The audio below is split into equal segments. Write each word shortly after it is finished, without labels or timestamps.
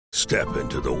Step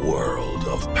into the world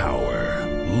of power,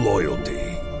 loyalty,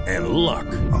 and luck.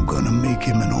 I'm gonna make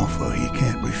him an offer he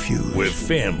can't refuse. With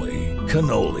family,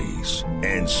 cannolis,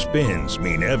 and spins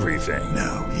mean everything.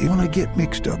 Now, you wanna get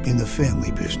mixed up in the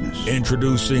family business.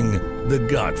 Introducing The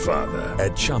Godfather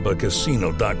at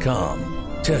ChumbaCasino.com.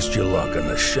 Test your luck in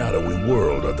the shadowy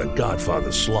world of The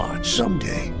Godfather slot.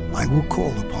 Someday, I will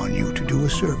call upon you to do a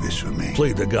service for me.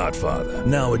 Play The Godfather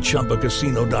now at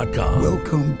ChumbaCasino.com.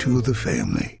 Welcome to the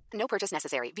family. No purchase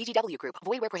necessary. VGW Group.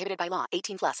 Void where prohibited by law.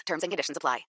 18 plus. Terms and conditions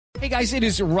apply. Hey guys, it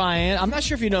is Ryan. I'm not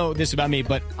sure if you know this about me,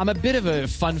 but I'm a bit of a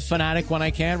fun fanatic when I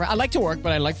can. I like to work,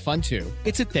 but I like fun too.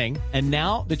 It's a thing. And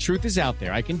now the truth is out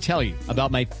there. I can tell you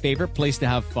about my favorite place to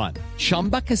have fun.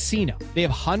 Chumba Casino. They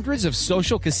have hundreds of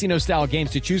social casino style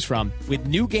games to choose from with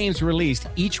new games released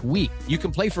each week. You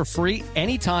can play for free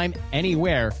anytime,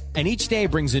 anywhere. And each day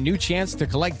brings a new chance to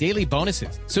collect daily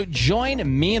bonuses. So join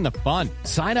me in the fun.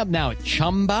 Sign up now at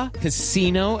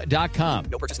ChumbaCasino.com.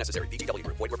 No purchase necessary. VGW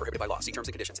Group. Void where prohibited by law. See terms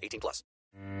and conditions. 18 plus.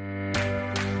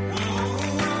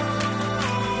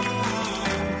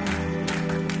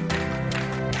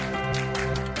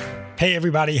 Hey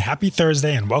everybody, happy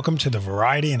Thursday and welcome to the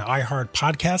Variety and iHeart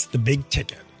podcast, The Big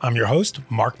Ticket. I'm your host,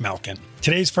 Mark Malkin.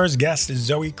 Today's first guest is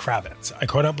Zoe Kravitz. I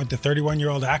caught up with the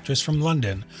 31-year-old actress from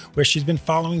London, where she's been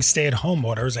following stay-at-home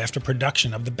orders after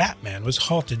production of The Batman was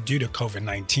halted due to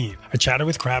COVID-19. I chatted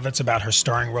with Kravitz about her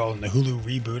starring role in the Hulu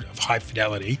reboot of High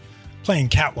Fidelity, playing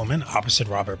Catwoman opposite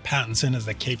Robert Pattinson as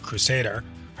the Caped Crusader,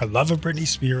 her love of Britney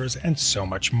Spears, and so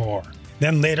much more.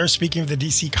 Then later, speaking of the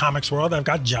DC Comics world, I've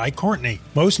got Jai Courtney,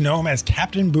 most known as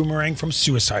Captain Boomerang from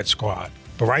Suicide Squad.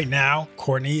 But right now,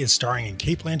 Courtney is starring in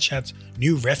Cate Blanchett's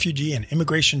new refugee and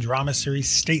immigration drama series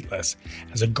Stateless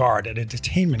as a guard at a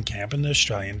detainment camp in the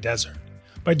Australian desert.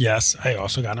 But yes, I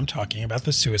also got him talking about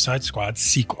the Suicide Squad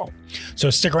sequel. So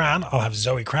stick around, I'll have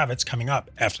Zoe Kravitz coming up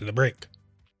after the break.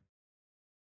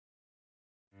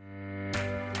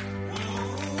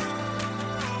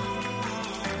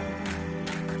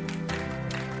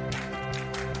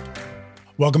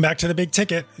 Welcome back to The Big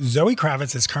Ticket. Zoe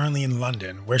Kravitz is currently in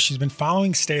London, where she's been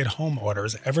following stay-at-home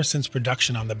orders ever since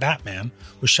production on The Batman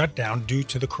was shut down due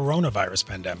to the coronavirus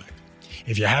pandemic.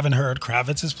 If you haven't heard,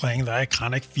 Kravitz is playing the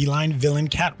iconic feline villain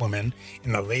Catwoman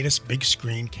in the latest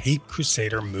big-screen Caped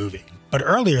Crusader movie. But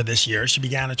earlier this year, she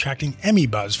began attracting Emmy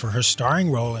buzz for her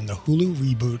starring role in the Hulu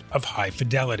reboot of High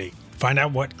Fidelity. Find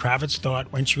out what Kravitz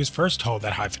thought when she was first told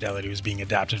that High Fidelity was being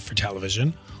adapted for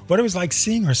television, what it was like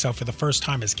seeing herself for the first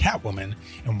time as Catwoman,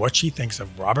 and what she thinks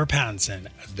of Robert Pattinson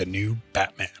as the new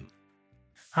Batman.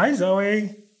 Hi,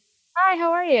 Zoe. Hi,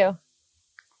 how are you?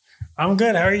 I'm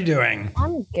good. How are you doing?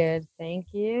 I'm good, thank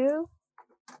you.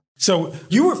 So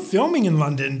you were filming in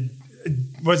London.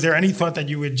 Was there any thought that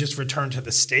you would just return to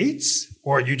the States,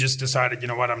 or you just decided, you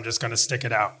know what, I'm just going to stick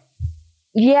it out?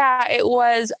 Yeah, it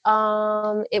was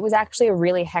actually a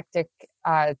really hectic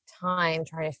time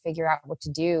trying to figure out what to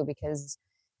do because,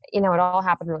 you know, it all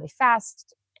happened really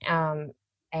fast.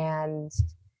 And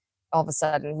all of a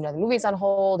sudden, you know, the movie's on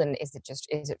hold, and is it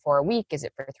for a week? Is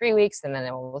it for 3 weeks? And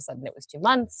then all of a sudden it was 2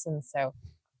 months. And so,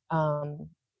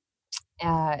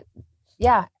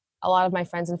 yeah, a lot of my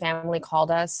friends and family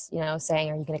called us, you know,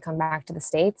 saying, are you going to come back to the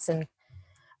States? And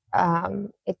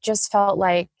it just felt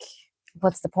like,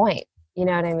 what's the point? You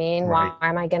know what I mean? Right. Why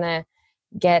am I going to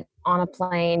get on a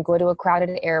plane, go to a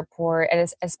crowded airport? And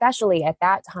especially at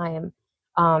that time,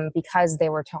 because they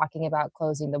were talking about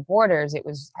closing the borders, it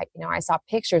was, you know, I saw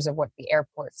pictures of what the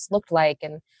airports looked like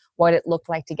and what it looked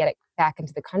like to get it back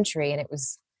into the country. And it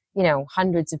was, you know,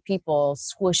 hundreds of people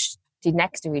swooshed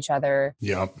next to each other.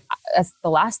 Yep. That's the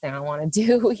last thing I want to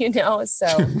do, you know? So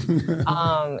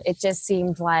it just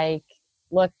seemed like,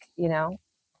 look, you know,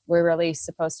 we're really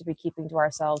supposed to be keeping to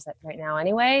ourselves right now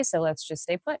anyway, so let's just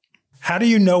stay put. How do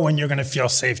you know when you're going to feel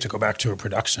safe to go back to a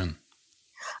production?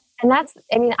 And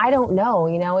I don't know,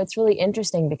 you know, it's really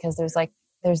interesting because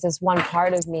there's this one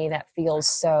part of me that feels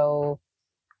so,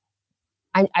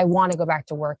 I want to go back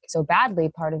to work so badly.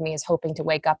 Part of me is hoping to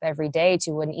wake up every day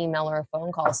to an email or a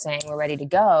phone call saying we're ready to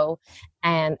go.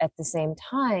 And at the same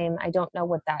time, I don't know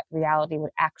what that reality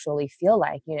would actually feel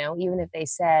like, you know, even if they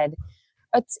said,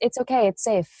 it's okay, it's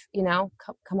safe, you know,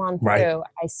 come on through. Right.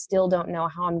 I still don't know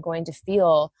how I'm going to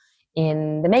feel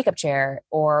in the makeup chair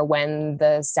or when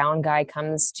the sound guy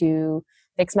comes to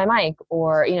fix my mic,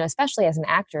 or, you know, especially as an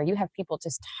actor, you have people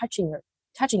just touching your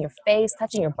face,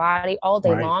 touching your body all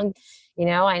day long. You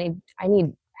know, I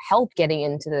need help getting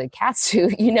into the cat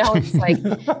suit, you know, it's like,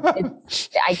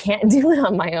 I can't do it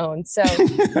on my own. So,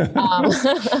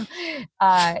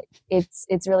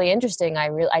 it's really interesting.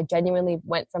 I genuinely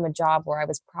went from a job where I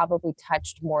was probably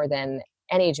touched more than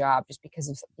any job just because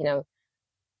of, you know,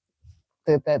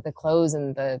 the clothes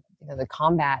and the, you know, the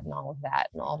combat and all of that.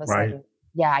 And all of a sudden,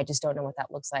 yeah, I just don't know what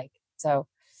that looks like. So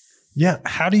yeah.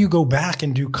 How do you go back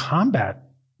and do combat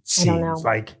scenes? I don't know.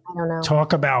 Like, I don't know.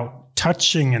 talk about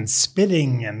touching and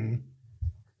spitting and.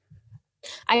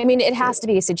 I mean, it has to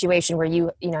be a situation where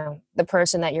you know, the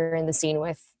person that you're in the scene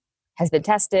with has been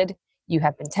tested. You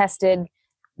have been tested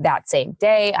that same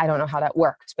day. I don't know how that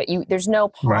works, but there's no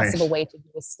possible way to do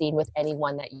a scene with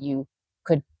anyone that you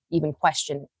could even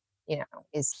question, you know,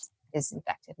 is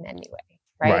infected in any way.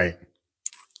 Right.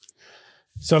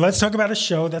 So let's talk about a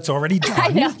show that's already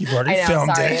done. You've already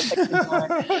filmed it.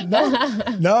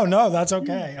 No, that's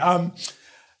okay.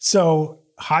 So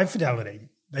High Fidelity,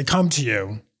 they come to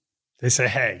you. They say,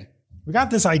 hey, we got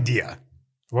this idea.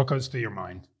 What goes through your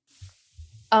mind?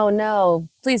 Oh, no,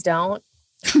 please don't.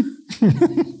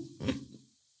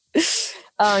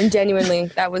 Genuinely,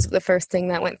 that was the first thing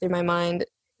that went through my mind.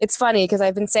 It's funny because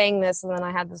I've been saying this and then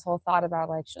I had this whole thought about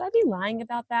like, should I be lying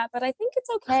about that? But I think it's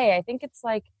okay. I think it's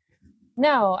like,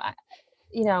 no,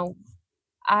 you know,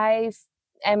 I'm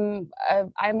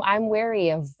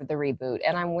wary of the reboot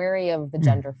and I'm wary of the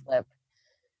gender flip.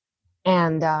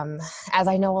 And as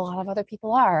I know a lot of other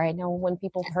people are, I know when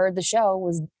people heard the show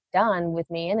was done with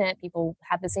me in it, people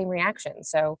had the same reaction.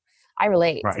 So I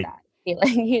relate to that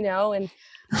feeling, you know, and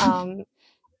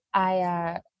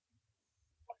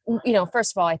you know,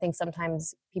 first of all, I think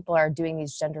sometimes people are doing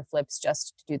these gender flips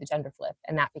just to do the gender flip.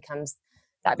 And that becomes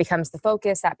the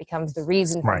focus, that becomes the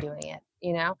reason for doing it,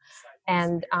 you know?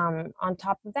 And on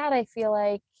top of that, I feel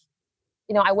like,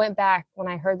 you know, I went back when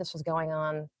I heard this was going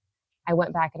on, I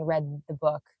went back and read the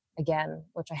book again,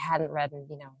 which I hadn't read in,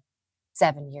 you know,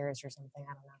 7 years or something.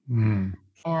 I don't know.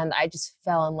 And I just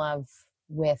fell in love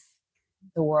with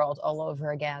the world all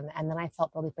over again. And then I felt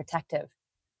really protective.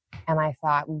 And I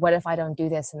thought, what if I don't do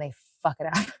this and they fuck it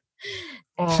up?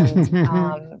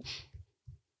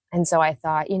 And so I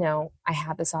thought, you know, I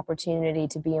have this opportunity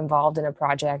to be involved in a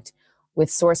project with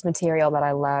source material that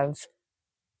I love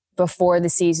before the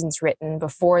season's written,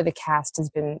 before the cast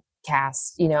has been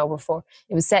cast, you know, before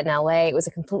it was set in LA. It was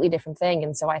a completely different thing.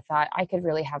 And so I thought I could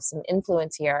really have some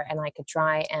influence here and I could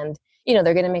try and, you know,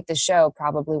 they're going to make the show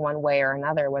probably one way or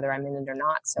another, whether I'm in it or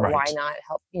not. So why not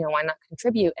help, you know, why not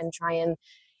contribute and try and,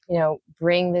 you know,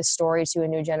 bring this story to a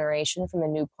new generation from a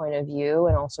new point of view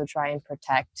and also try and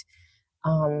protect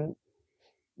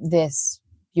this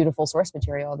beautiful source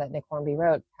material that Nick Hornby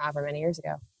wrote however many years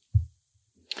ago.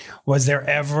 Was there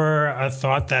ever a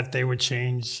thought that they would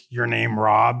change your name,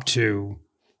 Rob, to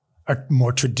a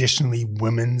more traditionally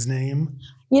women's name?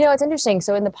 You know, it's interesting.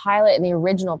 So in the pilot, in the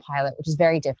original pilot, which is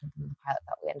very different from the pilot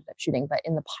that we ended up shooting, but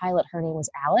in the pilot, her name was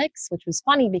Alex, which was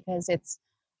funny because it's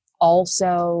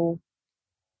also,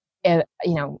 you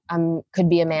know, could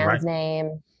be a man's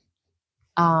name.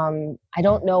 I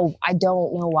don't know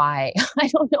why. I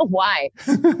don't know why.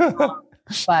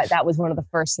 But that was one of the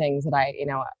first things that I, you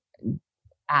know,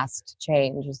 asked to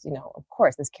change was, you know, of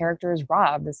course, this character is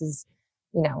Rob. This is,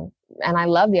 you know, and I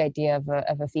love the idea of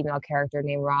a female character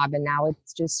named Rob. And now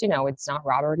it's just, you know, it's not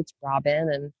Robert, it's Robin.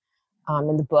 And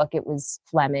in the book, it was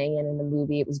Fleming. And in the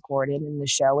movie, it was Gordon. In the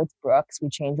show, it's Brooks. We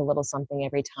change a little something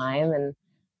every time.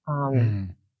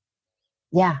 And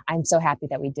yeah, I'm so happy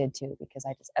that we did too, because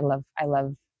I love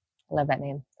that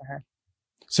name for her.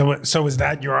 So was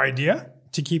that your idea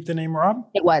to keep the name Rob?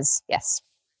 It was, yes.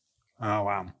 Oh,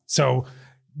 wow. So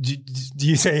do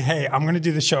you say, hey, I'm going to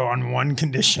do the show on one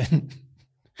condition?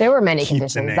 There were many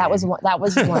conditions. That was one of them. That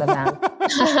was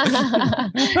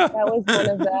one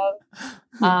of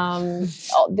them.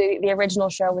 The original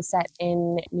show was set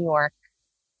in New York.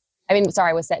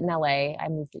 Was set in LA. I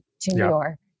moved to New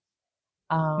York.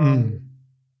 And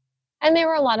there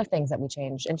were a lot of things that we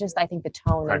changed. And just, I think the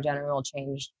tone in general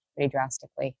changed pretty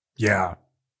drastically. Yeah.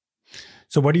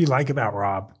 So what do you like about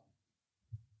Rob?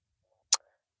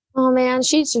 Oh man,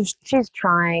 she's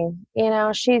trying, you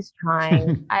know, she's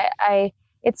trying.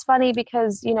 It's funny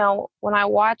because, you know, when I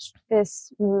watched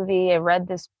this movie, I read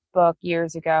this book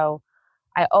years ago,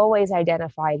 I always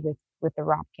identified with the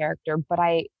Rob character, but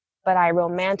I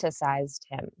romanticized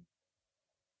him.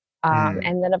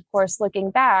 And then of course, looking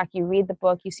back, you read the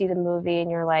book, you see the movie and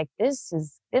you're like, this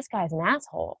guy's an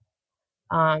asshole.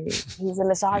 He's a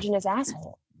misogynist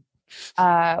asshole.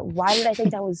 Why did I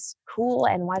think that was cool?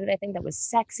 And why did I think that was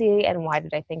sexy? And why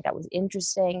did I think that was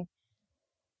interesting?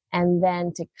 And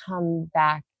then to come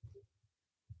back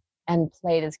and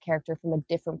play this character from a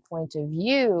different point of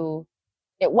view,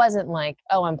 it wasn't like,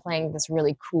 oh, I'm playing this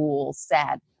really cool,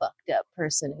 sad, fucked up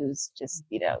person who's just,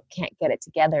 you know, can't get it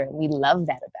together. And we love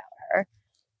that about her.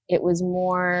 It was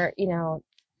more, you know,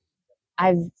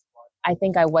 I've I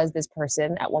think I was this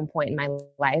person at one point in my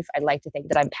life. I'd like to think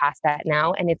that I'm past that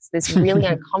now. And it's this really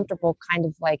uncomfortable kind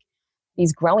of like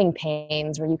these growing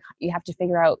pains where you have to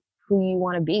figure out who you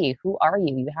want to be. Who are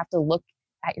you? You have to look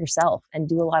at yourself and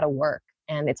do a lot of work.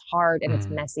 And it's hard and it's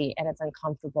messy and it's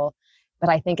uncomfortable. But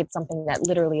I think it's something that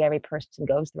literally every person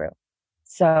goes through.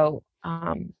 So,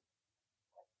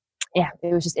 yeah,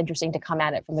 it was just interesting to come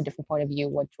at it from a different point of view,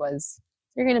 which was,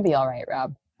 you're going to be all right,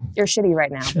 Rob. You're shitty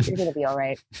right now, but you're going to be all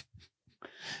right.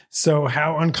 So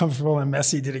how uncomfortable and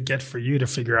messy did it get for you to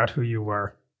figure out who you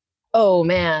were? Oh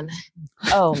man.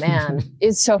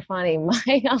 It's so funny.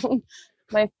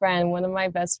 My friend, one of my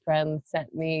best friends,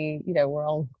 sent me, we're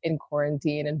all in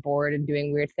quarantine and bored and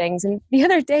doing weird things. And the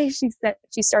other day she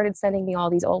started sending me all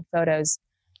these old photos.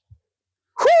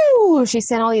 Whoo! She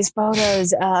sent all these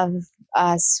photos of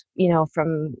us,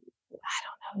 from,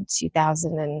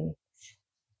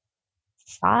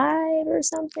 2005 or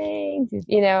something,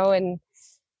 and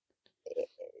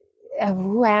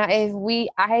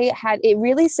it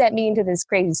really sent me into this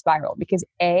crazy spiral because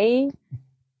I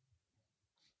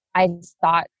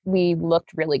thought we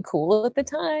looked really cool at the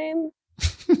time.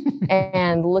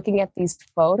 And looking at these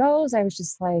photos, I was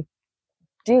just like,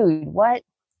 dude, what?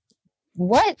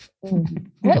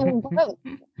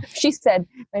 She said,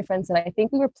 my friend said, I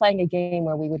think we were playing a game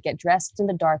where we would get dressed in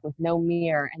the dark with no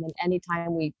mirror. And then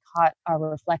anytime we caught our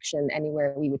reflection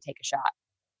anywhere, we would take a shot.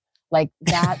 Like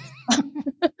that.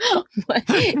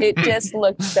 It just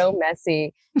looked so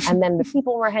messy. And then the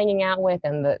people we're hanging out with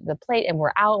and the plate, and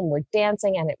we're out and we're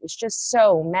dancing, and it was just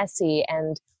so messy.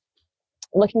 And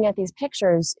looking at these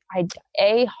pictures, I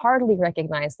hardly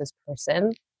recognized this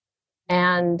person.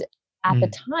 And at the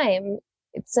time,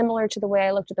 it's similar to the way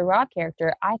I looked at the Rob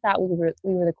character. I thought we were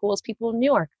the coolest people in New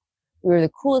York. We were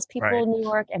the coolest people in New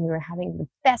York, and we were having the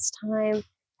best time.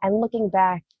 And looking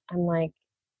back, I'm like,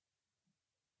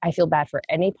 I feel bad for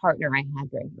any partner I had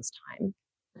during this time.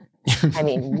 I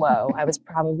mean, whoa, I was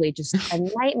probably just a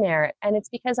nightmare. And it's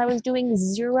because I was doing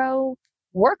zero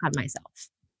work on myself.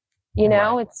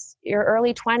 It's your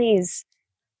early 20s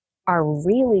are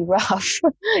really rough,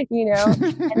 and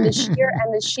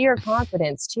the sheer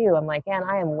confidence too. I'm like, man,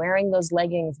 I am wearing those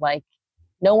leggings like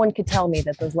no one could tell me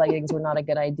that those leggings were not a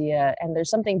good idea. And there's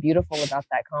something beautiful about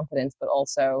that confidence, but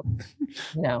also,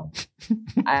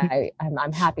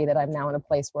 I'm happy that I'm now in a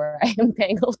place where I am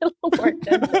paying a little more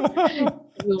attention to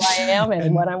who I am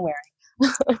and what I'm wearing.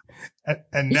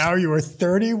 And now you are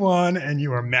 31 and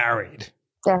you are married.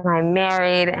 And I'm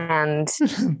married, and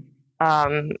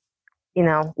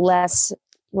less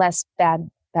bad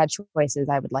choices,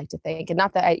 I would like to think. And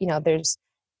not that there's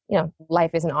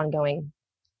life is an ongoing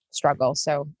struggle,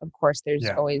 so of course there's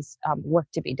always work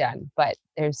to be done, but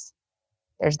there's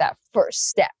that first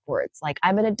step where it's like,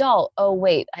 I'm an adult, oh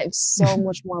wait, I have so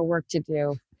much more work to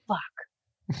do,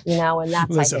 and that's,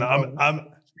 listen,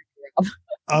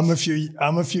 I'm a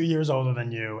few years older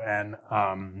than you, and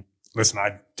listen,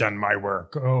 I've done my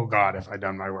work. Oh God, if I've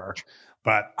done my work.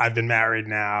 But I've been married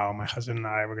now. My husband and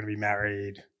I were going to be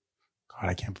married.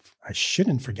 God, I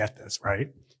shouldn't forget this,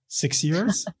 right? 6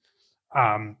 years.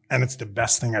 And it's the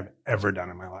best thing I've ever done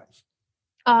in my life.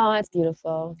 Oh, that's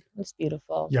beautiful. That's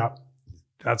beautiful. Yeah.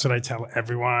 That's what I tell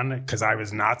everyone, because I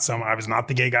was not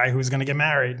the gay guy who was going to get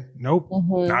married. Nope.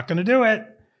 Not going to do it.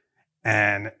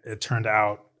 And it turned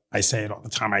out, I say it all the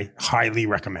time, I highly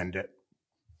recommend it.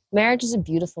 Marriage is a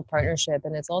beautiful partnership,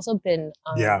 and it's also been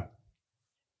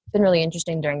been really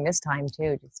interesting during this time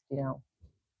too. Just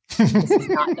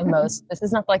this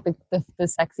is not like the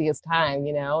sexiest time,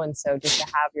 and so just to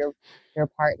have your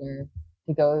partner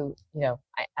to go,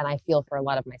 and I feel for a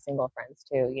lot of my single friends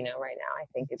too, right now, I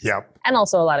think it's and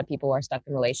also a lot of people are stuck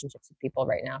in relationships with people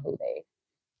right now who they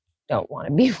don't want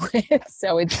to be with,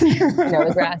 so it's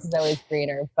the grass is always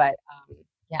greener, but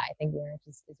I think marriage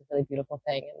is a really beautiful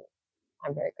thing, and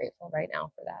I'm very grateful right now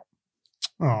for that.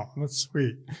 Oh, that's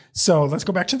sweet. So let's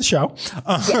go back to the show.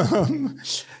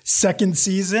 Second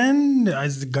season,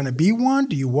 is it going to be one?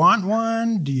 Do you want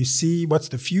one? Do you see what's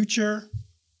the future?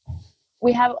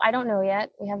 I don't know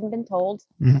yet. We haven't been told.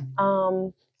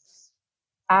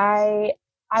 I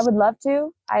would love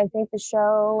to. I think the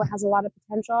show has a lot of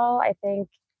potential. I think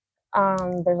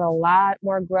there's a lot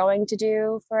more growing to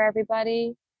do for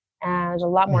everybody, and there's a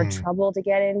lot more trouble to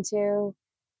get into.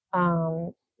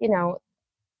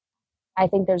 I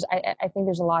think there's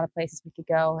a lot of places we could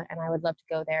go, and I would love to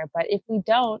go there. But if we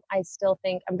don't, I still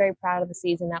think I'm very proud of the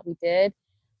season that we did.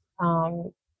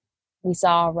 We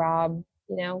saw Rob,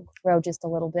 grow just a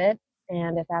little bit,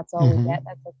 and if that's all we get,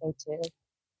 that's okay too.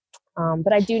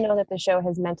 But I do know that the show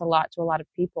has meant a lot to a lot of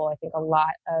people. I think a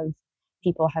lot of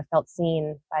people have felt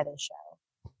seen by the show.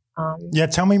 Yeah,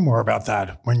 tell me more about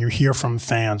that. When you hear from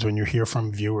fans, when you hear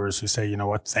from viewers who say, you know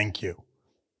what, thank you.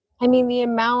 I mean, the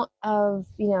amount of,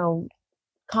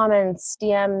 comments,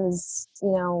 DMs,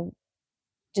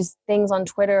 just things on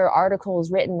Twitter,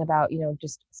 articles written about,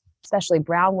 just especially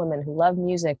brown women who love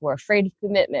music, who are afraid of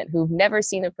commitment, who've never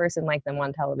seen a person like them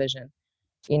on television.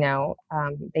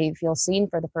 They feel seen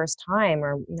for the first time.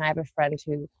 Or, I have a friend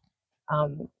who,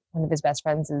 one of his best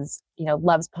friends is,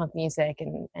 loves punk music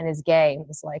and is gay, and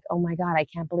was like, oh my God, I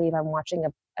can't believe I'm watching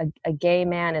a gay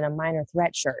man in a Minor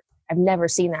Threat shirt. I've never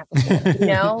seen that before,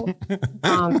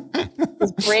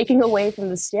 just breaking away from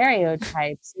the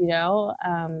stereotypes,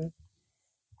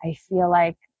 I feel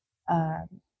like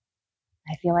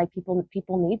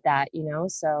people need that,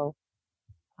 so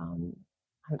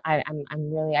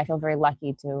I feel very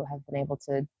lucky to have been able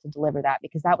to deliver that,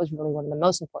 because that was really one of the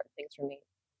most important things for me,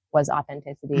 was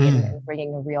authenticity and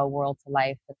bringing a real world to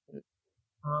life. And,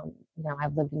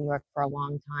 I've lived in New York for a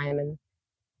long time, and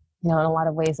in a lot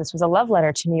of ways, this was a love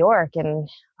letter to New York, and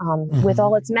with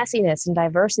all its messiness and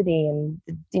diversity, and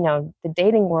the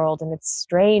dating world, and it's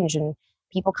strange, and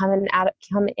people come in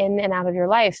and out of your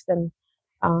life. And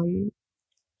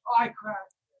I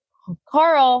cracked.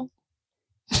 Carl,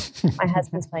 my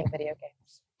husband's playing video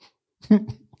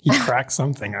games. He cracked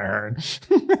something, I heard.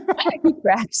 He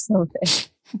cracked something.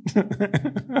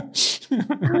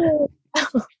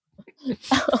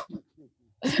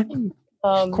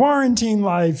 Quarantine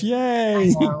life,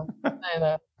 yay!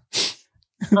 I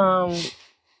know.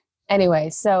 Anyway,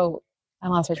 so I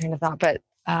lost my train of thought, but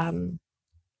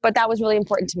that was really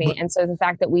important to me. And so the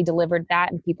fact that we delivered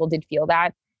that and people did feel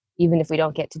that, even if we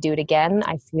don't get to do it again,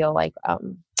 I feel like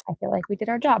we did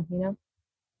our job.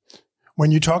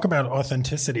 When you talk about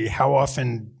authenticity, how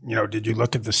often did you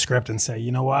look at the script and say,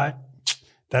 you know what,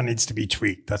 that needs to be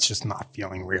tweaked? That's just not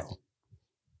feeling real.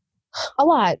 A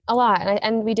lot.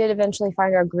 And we did eventually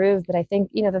find our groove. But I think,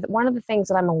 one of the things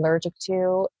that I'm allergic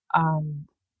to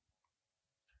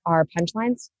are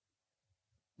punchlines,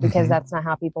 because that's not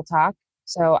how people talk.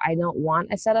 So I don't want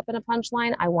a setup and a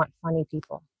punchline. I want funny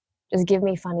people. Just give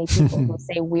me funny people who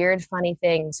say weird, funny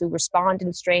things, who respond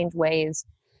in strange ways.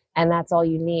 And that's all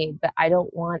you need. But I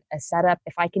don't want a setup.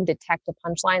 If I can detect a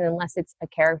punchline, unless it's a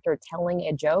character telling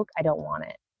a joke, I don't want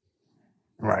it.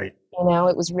 Right.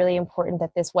 It was really important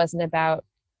that this wasn't about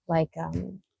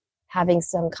having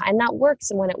some kind, that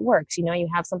works. And when it works, you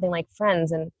have something like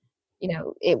Friends, and,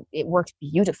 it worked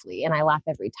beautifully, and I laugh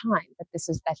every time. But that's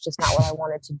just not what I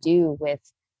wanted to do with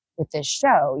this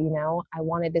show. I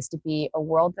wanted this to be a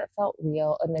world that felt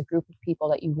real, and a group of people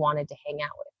that you wanted to hang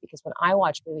out with. Because when I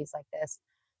watch movies like this,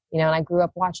 and I grew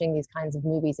up watching these kinds of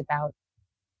movies about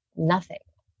nothing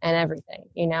and everything,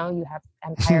 you have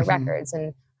Empire Records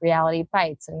and Reality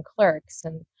Bites and Clerks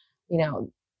and,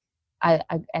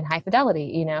 and High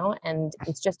Fidelity, and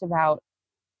it's just about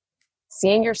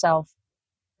seeing yourself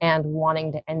and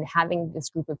wanting to, and having this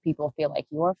group of people feel like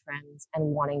your friends and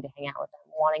wanting to hang out with them,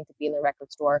 wanting to be in the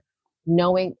record store,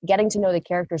 getting to know the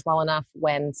characters well enough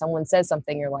when someone says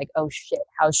something, you're like, oh shit,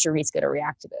 how's Charisse going to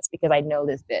react to this? Because I know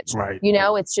this bitch, right.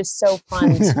 It's just so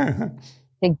fun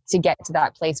to get to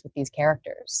that place with these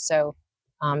characters. So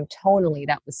tonally,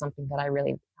 that was something that I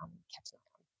really kept an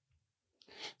eye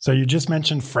on. So you just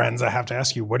mentioned Friends. I have to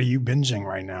ask you, what are you binging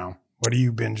right now? What do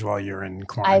you binge while you're in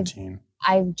quarantine?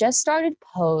 I've just started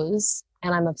Pose,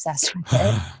 and I'm obsessed with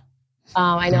it.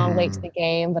 I know I'm late to the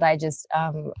game, but I just,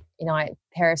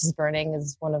 Paris is Burning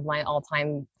is one of my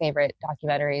all-time favorite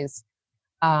documentaries.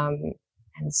 And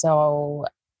so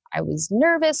I was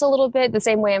nervous a little bit, the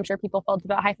same way I'm sure people felt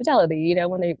about High Fidelity.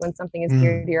 When something is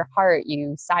dear to your heart,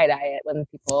 you side-eye it when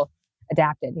people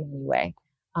adapt it in any way.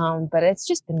 But I've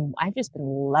just been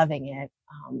loving it.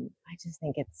 I just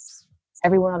think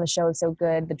everyone on the show is so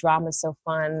good. The drama is so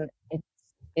fun.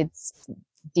 It's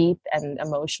deep and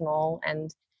emotional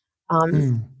and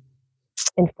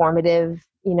informative,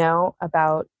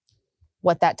 about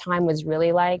what that time was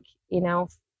really like, because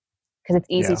it's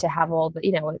easy to have all the,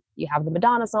 you have the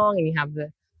Madonna song and you have the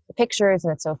pictures,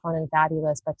 and it's so fun and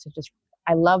fabulous. But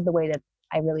I love the way that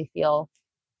I really feel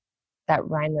that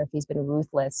Ryan Murphy's been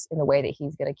ruthless in the way that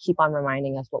he's going to keep on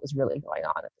reminding us what was really going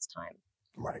on at this time.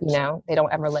 Right. They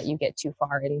don't ever let you get too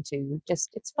far into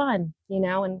just, it's fun,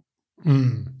 and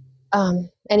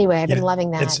anyway, I've been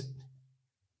loving that.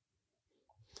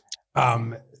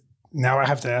 Now I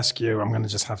have to ask you, I'm going to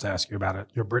just have to ask you about it.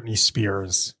 Your Britney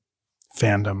Spears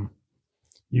fandom,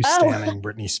 you standing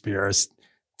Britney Spears.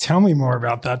 Tell me more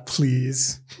about that,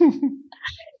 please.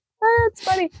 It's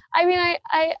funny. I mean,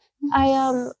 I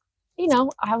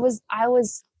was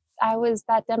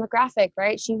that demographic,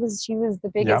 right? She was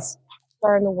the biggest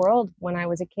star in the world when I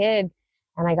was a kid.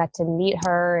 and I got to meet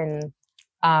her, and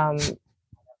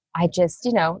I just,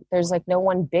 there's like no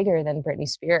one bigger than Britney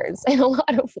Spears in a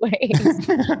lot of ways.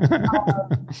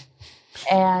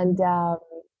 And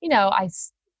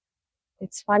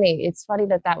it's funny. It's funny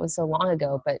that was so long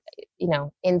ago, but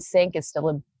NSYNC is still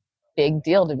a big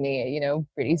deal to me.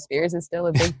 Britney Spears is still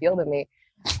a big deal to me.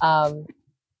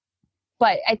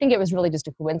 But I think it was really just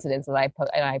a coincidence that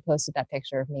I posted that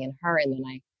picture of me and her, and then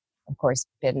I, of course,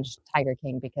 binged Tiger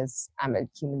King because I'm a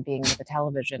human being with a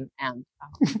television, and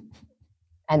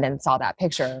then saw that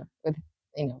picture with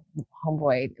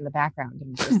homeboy in the background,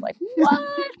 and was just like,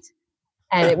 what?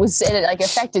 And it like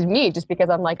affected me just because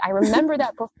I'm like, I remember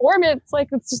that performance. Like,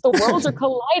 it's just the worlds are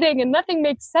colliding and nothing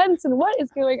makes sense. And what is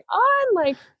going on?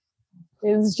 Like,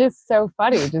 it's just so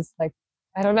funny. Just like,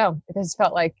 I don't know. It just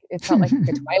felt like a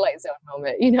Twilight Zone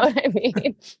moment. You know what I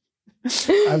mean?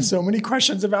 I have so many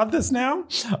questions about this now.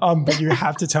 But you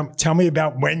have to tell me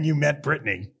about when you met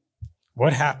Britney.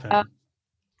 What happened? I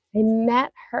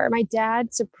met her. My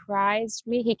dad surprised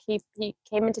me. He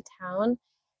came into town.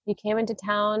 He came into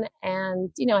town, and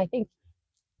I think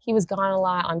he was gone a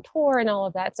lot on tour and all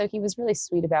of that. So he was really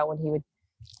sweet about when he would,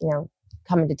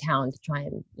 come into town to try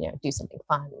and do something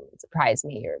fun, and surprise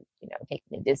me, or take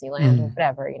me to Disneyland or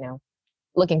whatever.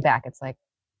 Looking back, it's like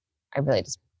I really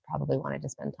just probably wanted to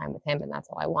spend time with him, and that's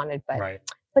all I wanted. But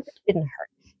but it didn't hurt.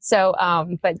 So,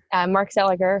 but Mark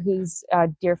Seliger, who's a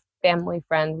dear family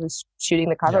friend, was shooting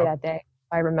the cover that day.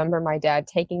 I remember my dad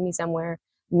taking me somewhere,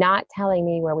 not telling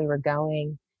me where we were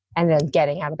going, and then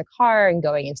getting out of the car and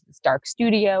going into this dark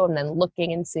studio, and then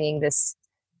looking and seeing this,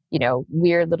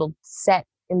 weird little set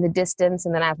in the distance.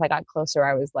 And then as I got closer,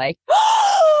 I was like,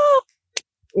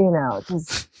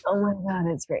 just, oh my God,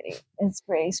 it's Britney. It's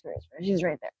Britney Spears. She's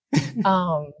right there.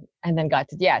 And then got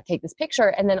to, take this picture.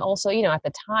 And then also, at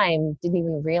the time, didn't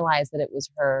even realize that it was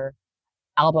her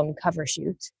album cover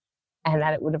shoot, and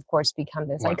that it would, of course, become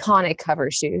this iconic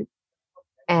cover shoot.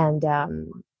 And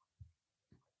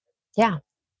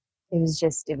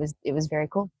it was very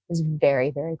cool. It was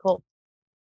very, very cool.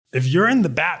 If you're in the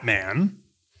Batman,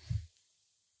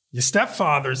 your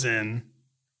stepfather's in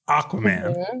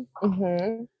Aquaman. Mm-hmm.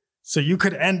 Mm-hmm. So you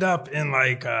could end up in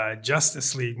like a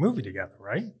Justice League movie together,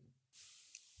 right?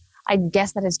 I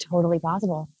guess that is totally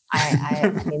possible.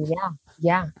 I mean,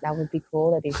 yeah, that would be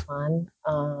cool. That'd be fun.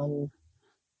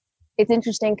 It's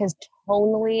interesting because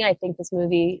tonally, I think this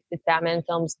Batman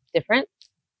film's different.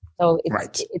 So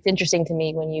it's interesting to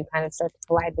me when you kind of start to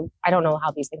collide. I don't know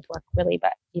how these things work really,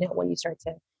 but when you start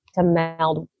to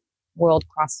meld world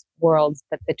cross worlds,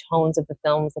 but the tones of the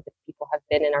films that the people have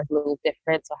been in are a little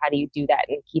different. So how do you do that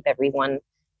and keep everyone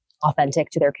authentic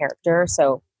to their character?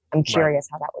 So I'm curious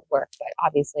how that would work. But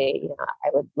obviously, I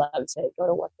would love to go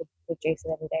to work with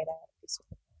Jason every day.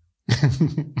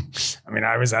 I mean,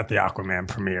 I was at the Aquaman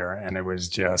premiere, and it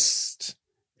was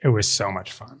so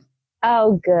much fun.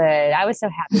 Oh, good. I was so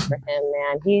happy for him,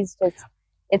 man.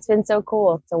 It's been so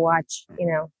cool to watch,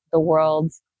 the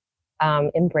world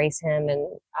embrace him. And,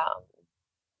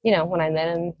 when I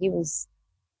met him, he was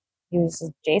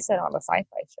Jason on a sci-fi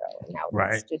show. And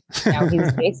now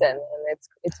he's Jason, and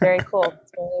it's very cool.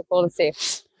 It's really cool to see.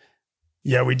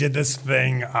 Yeah, we did this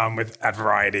thing at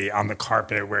Variety on the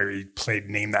carpet where we played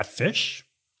Name That Fish.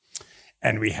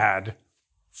 And we had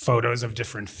photos of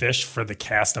different fish for the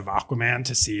cast of Aquaman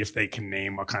to see if they can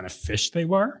name what kind of fish they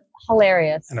were.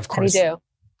 Hilarious. And of course, how do you do?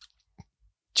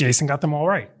 Jason got them all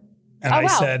right. And I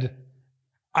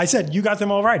said, you got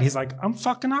them all right. He's like, I'm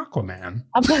fucking Aquaman.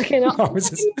 I'm fucking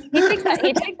Aquaman.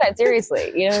 He takes that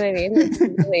seriously. You know what I mean? He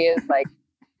really is like,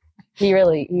 he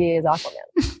is Aquaman.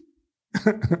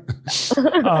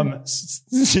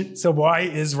 So why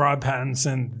is Rob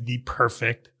Pattinson the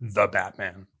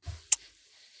Batman?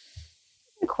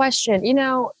 Good question.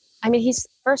 I mean,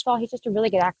 first of all, he's just a really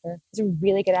good actor. He's a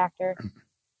really good actor.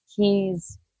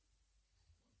 He's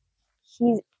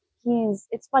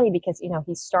it's funny because,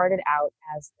 he started out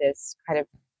as this kind of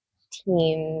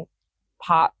teen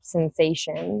pop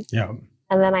sensation. Yeah.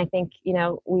 And then I think,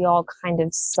 we all kind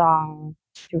of saw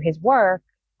through his work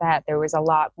that there was a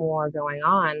lot more going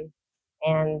on,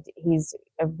 and he's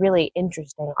a really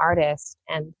interesting artist.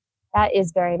 And that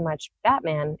is very much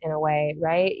Batman in a way,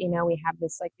 right? We have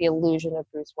this like the illusion of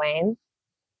Bruce Wayne,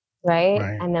 right?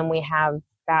 And then we have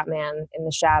Batman in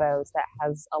the shadows that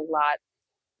has a lot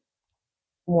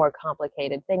more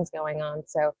complicated things going on.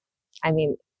 So, I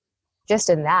mean, just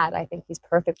in that, I think he's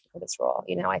perfect for this role.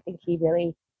 I think he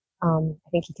really, I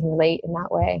think he can relate in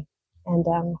that way. And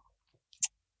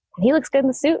he looks good in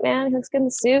the suit, man. He looks good in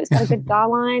the suit. He's got a good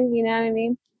jawline, you know what I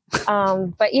mean?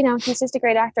 But he's just a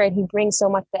great actor, and he brings so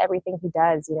much to everything he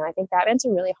does. I think Batman's a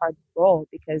really hard role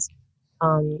because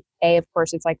Of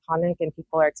course, it's iconic and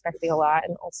people are expecting a lot,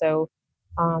 and also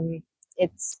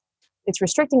it's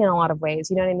restricting in a lot of ways.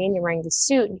 You know what I mean? You're wearing the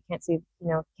suit and you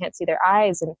can't see their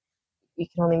eyes, and you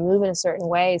can only move in a certain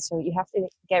way. So you have to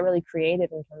get really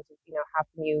creative in terms of, how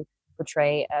can you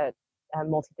portray a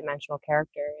multi-dimensional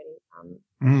character? And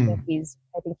I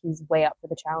think he's way up for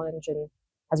the challenge and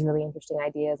has really interesting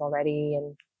ideas already.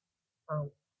 And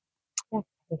I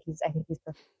think he's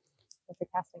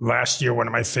perfect casting. Last year, one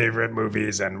of my favorite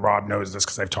movies, and Rob knows this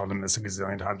because I've told him this a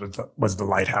gazillion times, was The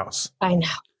Lighthouse. I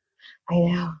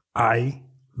know. I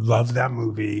love that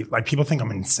movie. Like, people think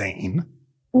I'm insane.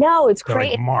 No, it's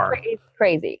crazy. Like, Mark, it's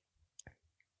crazy.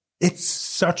 It's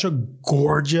such a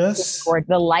gorgeous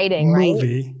the lighting,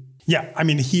 movie. Right? Yeah, I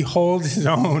mean, he holds his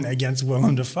own against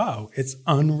Willem Dafoe. It's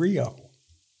unreal.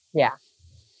 Yeah,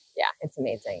 it's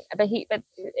amazing. But he's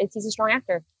a strong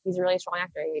actor. He's a really strong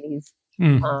actor. He's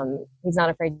not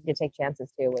afraid to take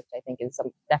chances too, which I think is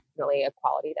definitely a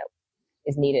quality that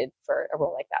is needed for a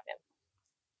role like Batman.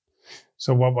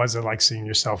 So what was it like seeing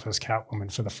yourself as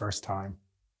Catwoman for the first time?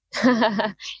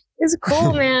 It's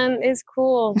cool, man. It's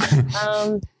cool.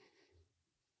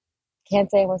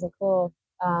 Can't say it wasn't cool.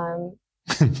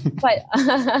 But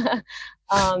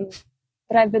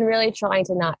I've been really trying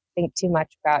to not think too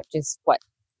much about just what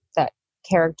that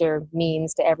character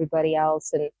means to everybody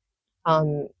else, and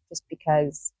just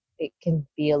because it can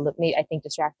be I think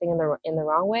distracting in the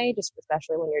wrong way, just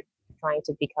especially when you're trying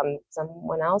to become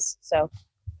someone else. So,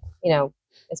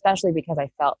 especially because I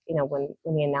felt, when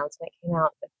the announcement came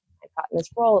out that I got in this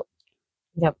role,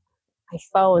 my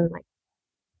phone, like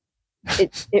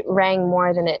it rang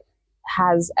more than it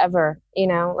has ever,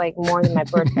 like more than my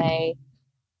birthday,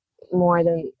 more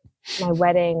than my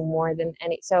wedding, more than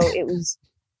any. So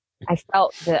I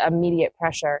felt the immediate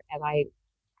pressure, and I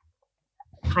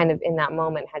kind of in that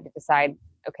moment had to decide,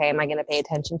 okay, am I going to pay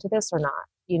attention to this or not?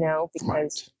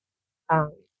 Because I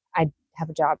have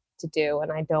a job to do,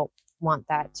 and I don't want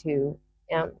that to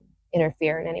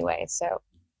interfere in any way. So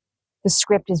the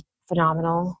script is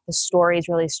phenomenal. The story is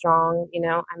really strong.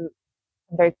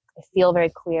 I feel very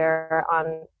clear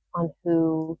on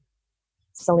who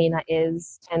Selina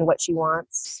is and what she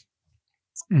wants.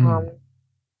 And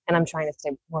I'm trying to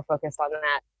stay more focused on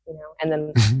that, and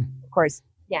then of course,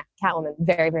 yeah, Catwoman,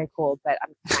 very, very cool, but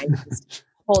I'm trying to just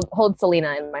hold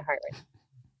Selina in my heart right now.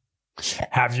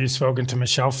 Have you spoken to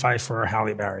Michelle Pfeiffer or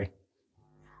Halle Berry?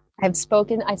 I spoke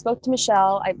to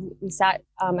Michelle. We sat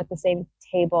at the same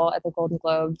table at the Golden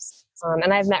Globes,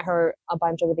 and I've met her a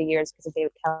bunch over the years because of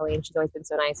David Kelly, and she's always been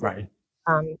so nice. Right.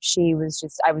 She was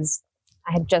just, I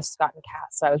had just gotten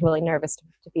cast, so I was really nervous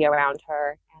to be around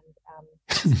her, and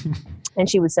and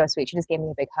she was so sweet. She just gave me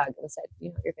a big hug and said,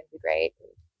 you're going to be great. And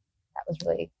that was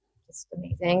really just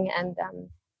amazing.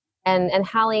 And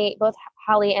Halle, both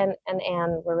Halle and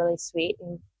Anne were really sweet,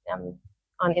 and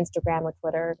on Instagram or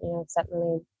Twitter, sent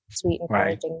really sweet,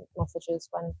 encouraging messages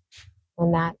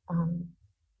when that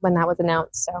was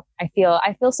announced. So I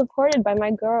feel supported by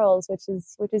my girls, which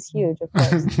is huge, of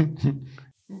course.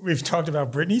 We've talked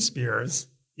about Britney Spears,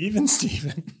 even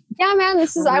Steven. Yeah, man,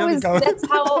 that's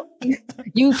how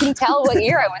you can tell what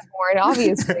year I was born,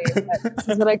 obviously. But this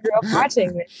is what I grew up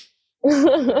watching.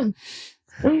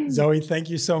 Zoe, thank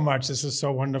you so much. This is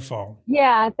so wonderful.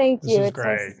 Yeah, thank you. It's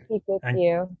great. Nice to speak with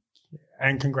you.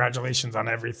 And congratulations on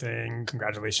everything.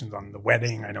 Congratulations on the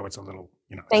wedding. I know it's a little,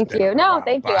 Thank you. No,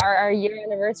 thank you. Our year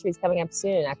anniversary is coming up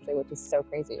soon, actually, which is so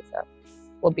crazy. So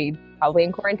we'll be probably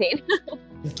in quarantine.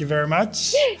 Thank you very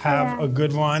much. Have a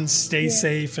good one. Stay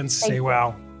safe and stay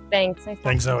well. Thanks.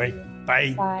 Thanks, Zoe.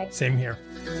 Bye. Bye. Same here.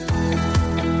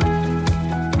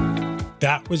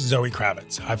 That was Zoe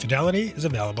Kravitz. High Fidelity is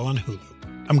available on Hulu.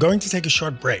 I'm going to take a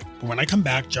short break, but when I come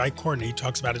back, Jai Courtney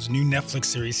talks about his new Netflix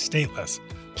series, Stateless.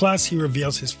 Plus, he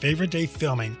reveals his favorite day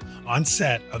filming on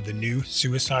set of the new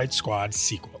Suicide Squad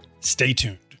sequel. Stay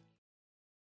tuned.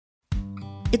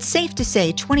 It's safe to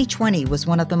say 2020 was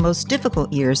one of the most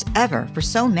difficult years ever for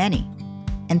so many,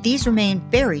 and these remain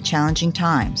very challenging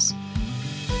times.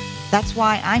 That's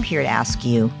why I'm here to ask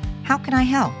you, how can I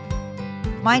help?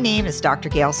 My name is Dr.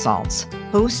 Gail Saltz,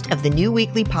 host of the new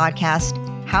weekly podcast,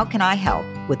 How Can I Help,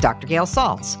 with Dr. Gail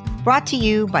Saltz, brought to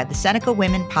you by the Seneca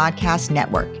Women Podcast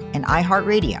Network and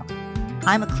iHeartRadio.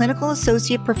 I'm a clinical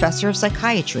associate professor of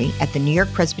psychiatry at the New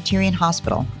York Presbyterian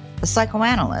Hospital, a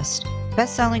psychoanalyst,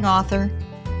 best-selling author,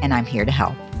 and I'm here to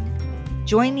help.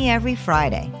 Join me every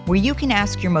Friday, where you can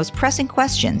ask your most pressing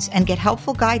questions and get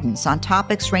helpful guidance on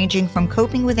topics ranging from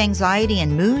coping with anxiety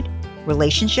and mood,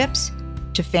 relationships,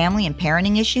 to family and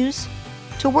parenting issues,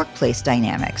 to workplace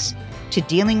dynamics, to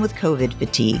dealing with COVID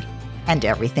fatigue, and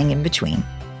everything in between.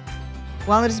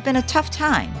 While it has been a tough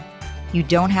time, You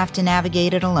don't have to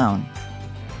navigate it alone.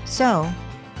 So,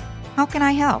 how can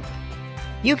I help?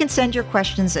 You can send your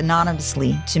questions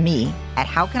anonymously to me at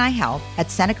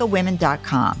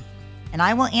howcanihelp@senecawomen.com, and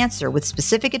I will answer with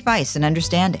specific advice and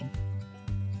understanding.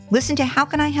 Listen to How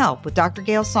Can I Help with Dr.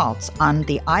 Gail Saltz on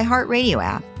the iHeartRadio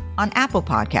app, on Apple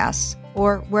Podcasts,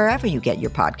 or wherever you get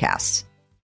your podcasts.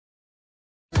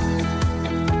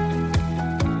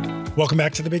 Welcome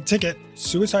back to The Big Ticket.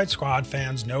 Suicide Squad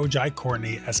fans know Jai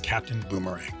Courtney as Captain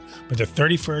Boomerang, but the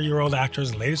 34-year-old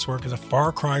actor's latest work is a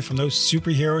far cry from those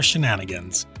superhero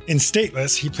shenanigans. In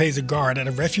Stateless, he plays a guard at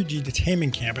a refugee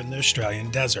detainment camp in the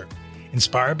Australian desert.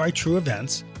 Inspired by true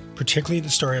events, particularly the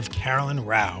story of Carolyn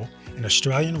Rao, an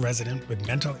Australian resident with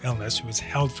mental illness who was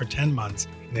held for 10 months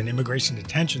in an immigration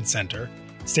detention center,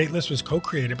 Stateless was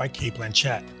co-created by Cate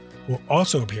Blanchett, who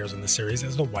also appears in the series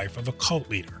as the wife of a cult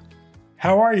leader.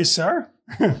 How are you, sir?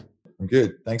 I'm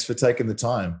good. Thanks for taking the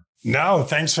time. No,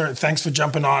 thanks for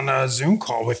jumping on a Zoom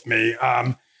call with me.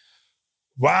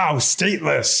 Wow,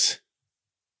 Stateless.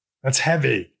 That's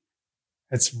heavy.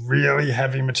 It's really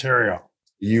heavy material.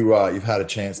 You've had a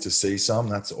chance to see some.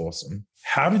 That's awesome.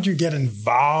 How did you get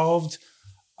involved?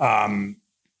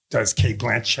 Does Cate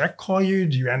Blanchett call you?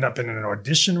 Do you end up in an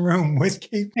audition room with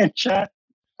Cate Blanchett?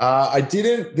 I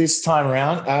didn't this time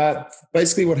around.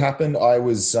 Basically what happened, I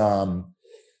was,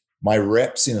 my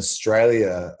reps in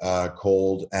Australia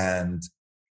called and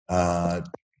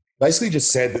basically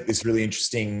just said that this really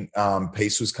interesting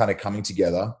piece was kind of coming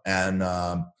together. And,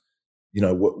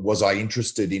 was I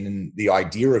interested in the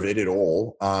idea of it at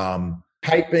all?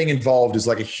 Cate being involved is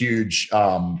like a huge,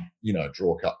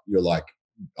 draw cut. You're like,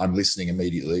 I'm listening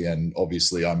immediately and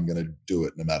obviously I'm going to do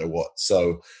it no matter what.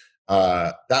 So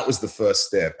that was the first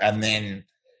step. And then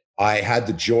I had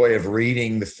the joy of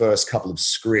reading the first couple of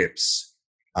scripts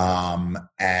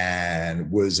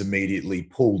and was immediately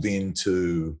pulled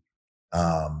into,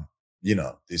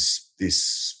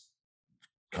 this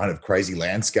kind of crazy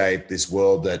landscape, this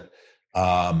world that,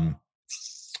 I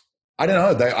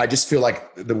don't know. I just feel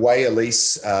like the way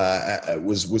Elise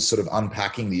was sort of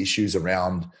unpacking the issues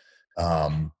around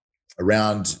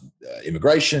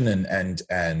immigration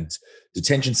and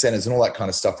detention centers and all that kind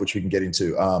of stuff, which we can get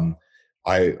into.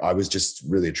 I was just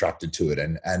really attracted to it,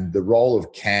 and the role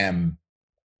of Cam,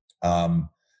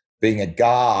 being a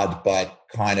guard, but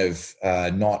kind of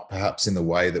not perhaps in the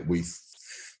way that we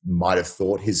might have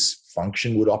thought his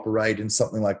function would operate in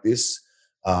something like this,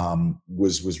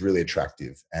 was really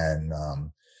attractive. And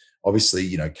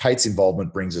obviously, Cate's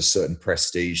involvement brings a certain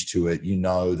prestige to it.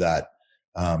 That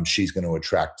she's going to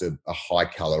attract a high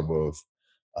caliber of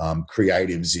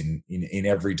creatives in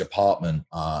every department.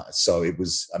 So it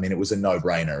was a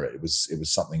no-brainer. It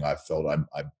was something I felt I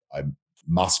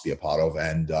must be a part of,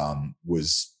 and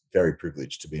was very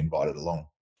privileged to be invited along.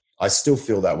 I still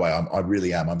feel that way. I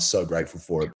really am. I'm so grateful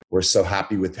for it. We're so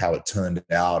happy with how it turned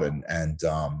out, and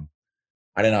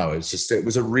I don't know. It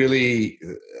was a really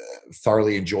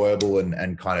thoroughly enjoyable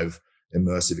and kind of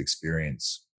immersive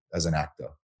experience as an actor.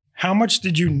 How much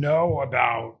did you know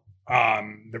about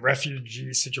the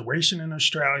refugee situation in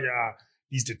Australia,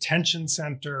 these detention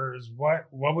centers? What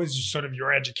was sort of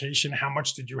your education? How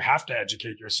much did you have to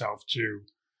educate yourself to,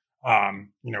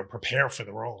 prepare for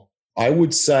the role? I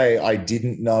would say I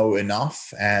didn't know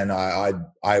enough, and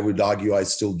I would argue I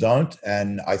still don't.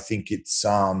 And I think it's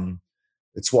why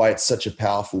it's such a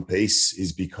powerful piece,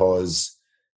 is because,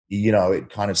 it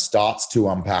kind of starts to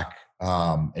unpack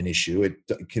an issue. It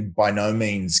can, by no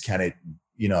means can it,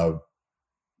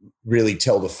 really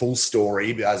tell the full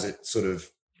story, as it sort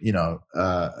of,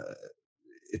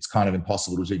 it's kind of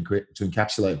impossible to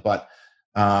encapsulate. But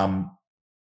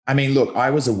look, I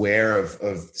was aware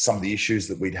of some of the issues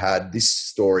that we'd had. This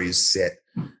story is set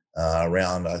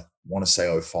around, I want to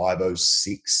say 05,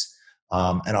 06.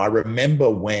 And I remember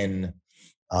when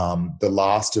the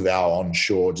last of our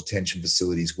onshore detention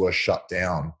facilities were shut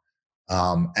down.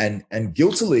 And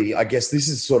guiltily, I guess this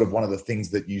is sort of one of the things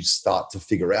that you start to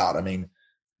figure out.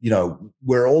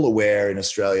 We're all aware in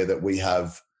Australia that we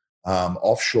have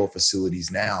offshore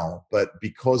facilities now, but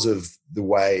because of the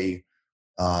way,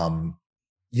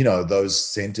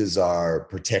 those centers are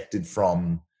protected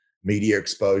from media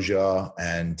exposure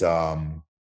and, and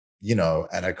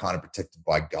are kind of protected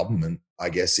by government, I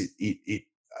guess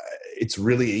it's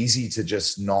really easy to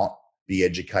just not be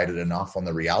educated enough on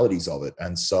the realities of it.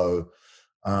 And so,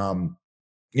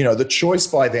 the choice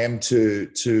by them to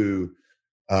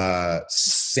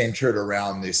center it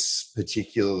around this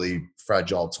particularly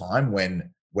fragile time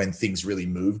when things really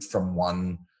moved from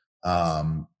one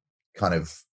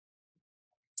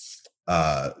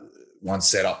one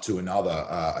setup to another,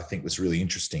 I think was really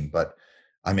interesting. But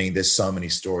I mean, there's so many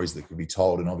stories that could be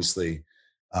told, and obviously,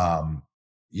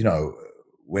 you know,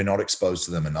 we're not exposed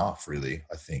to them enough, really,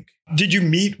 I think. Did you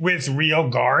meet with real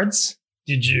guards?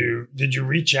 Did you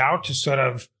reach out to sort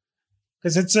of,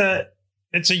 because it's a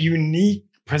unique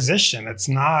position. It's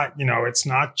not, it's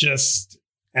not just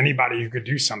anybody who could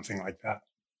do something like that.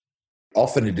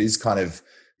 Often it is kind of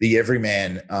the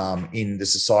everyman in the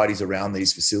societies around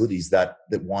these facilities that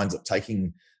winds up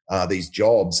taking these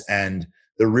jobs, and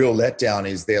the real letdown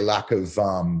is their lack of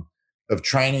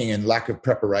training and lack of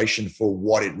preparation for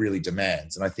what it really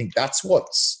demands. And I think that's what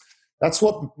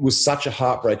was such a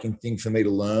heartbreaking thing for me to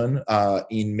learn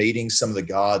in meeting some of the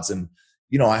guards. And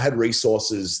I had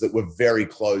resources that were very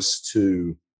close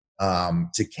to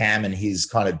Cam and his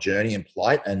kind of journey and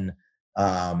plight, and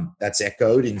that's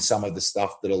echoed in some of the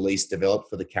stuff that Elise developed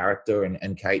for the character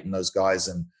and Kate and those guys,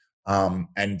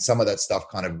 and some of that stuff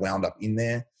kind of wound up in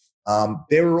there.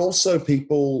 There were also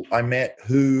people I met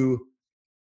who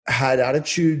had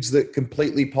attitudes that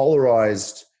completely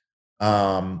polarized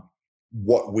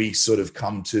what we sort of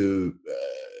come to,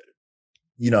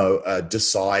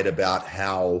 decide about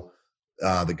how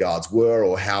the guards were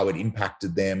or how it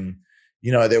impacted them.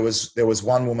 There was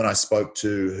one woman I spoke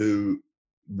to who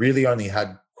really only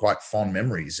had quite fond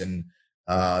memories, and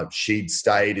she'd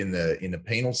stayed in the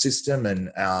penal system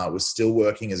and was still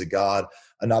working as a guard.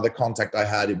 Another contact I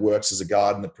had, it works as a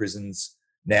guard in the prisons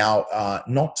now.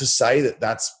 Not to say that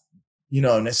that's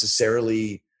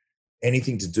necessarily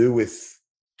anything to do with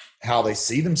how they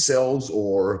see themselves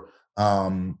or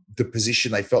the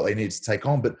position they felt they needed to take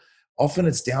on, but often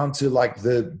it's down to like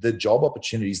the job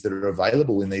opportunities that are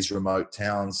available in these remote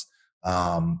towns,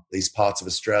 these parts of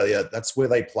Australia. That's where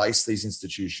they place these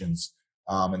institutions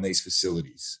and these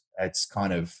facilities. It's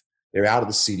kind of, they're out of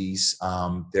the cities.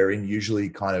 They're in usually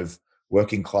kind of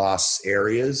working class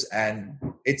areas, and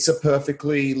it's a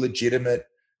perfectly legitimate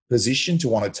position to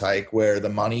want to take where the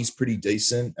money's pretty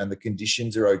decent and the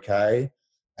conditions are okay.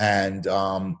 And,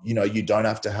 you don't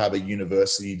have to have a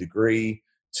university degree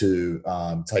to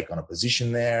take on a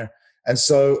position there. And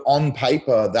so on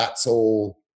paper, that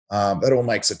all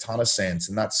makes a ton of sense.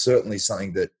 And that's certainly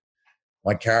something that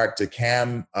my character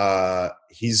Cam,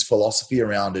 his philosophy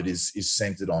around it is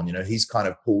centered on. He's kind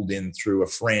of pulled in through a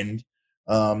friend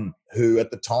who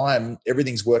at the time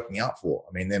everything's working out for.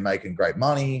 I mean, they're making great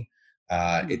money.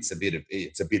 It's a bit of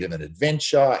an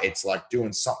adventure. It's like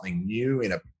doing something new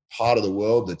in a part of the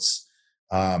world that's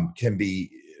can be,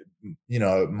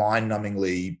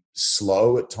 mind-numbingly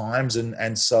slow at times,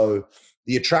 and so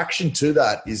the attraction to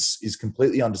that is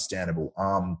completely understandable.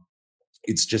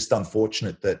 It's just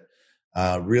unfortunate that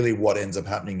really what ends up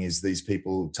happening is these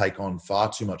people take on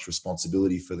far too much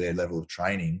responsibility for their level of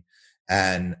training,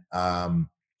 and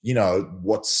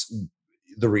what's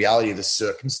the reality of the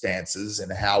circumstances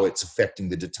and how it's affecting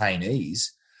the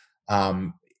detainees,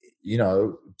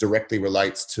 directly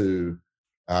relates to,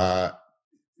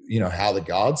 how the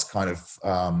guards kind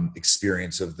of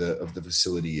experience of the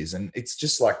facility is. And it's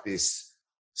just like this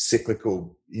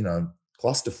cyclical,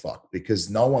 clusterfuck, because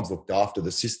no one's looked after.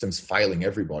 The system's failing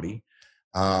everybody.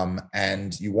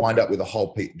 And you wind up with a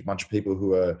whole bunch of people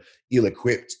who are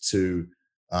ill-equipped to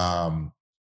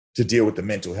deal with the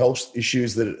mental health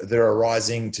issues that are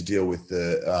arising, to deal with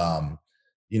the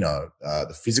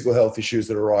physical health issues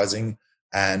that are arising,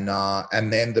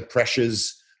 and then the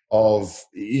pressures of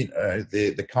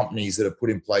the companies that are put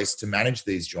in place to manage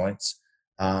these joints,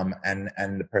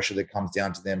 and the pressure that comes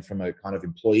down to them from a kind of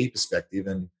employee perspective,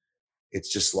 and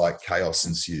it's just like chaos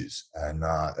ensues. And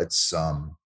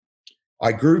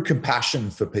I grew compassion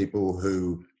for people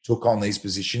who took on these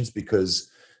positions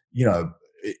because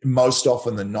most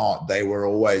often than not, they were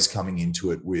always coming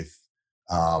into it with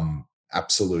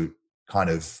absolute kind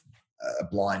of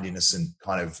blind, innocent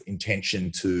kind of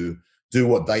intention to do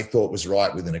what they thought was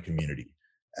right within a community.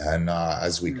 And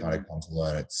as we kind of come to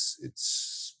learn,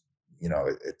 it's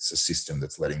a system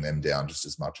that's letting them down just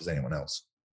as much as anyone else.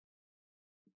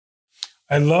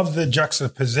 I love the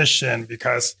juxtaposition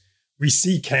because we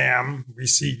see Cam, we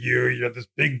see you're this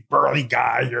big burly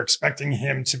guy. You're expecting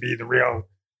him to be the real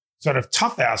sort of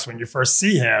tough ass when you first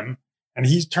see him. And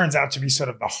he turns out to be sort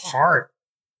of the heart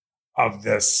of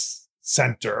this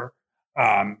center.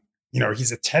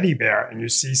 He's a teddy bear, and you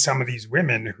see some of these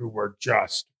women who were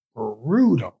just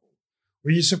brutal.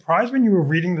 Were you surprised when you were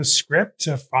reading the script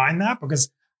to find that? Because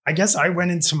I guess I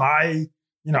went into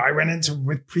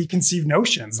with preconceived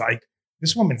notions, like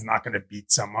this woman's not going to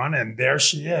beat someone. And there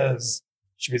she is.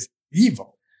 She was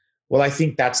evil. Well, I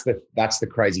think that's the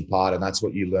crazy part, and that's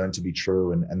what you learn to be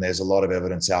true. And there's a lot of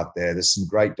evidence out there. There's some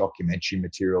great documentary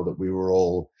material that we were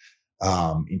all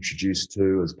introduced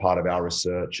to as part of our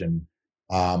research. And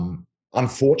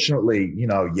Unfortunately,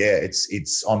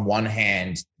 it's on one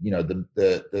hand,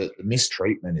 the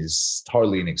mistreatment is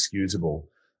totally inexcusable.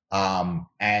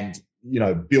 And,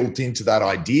 built into that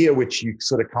idea, which you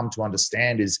sort of come to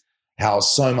understand, is how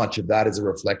so much of that is a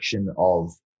reflection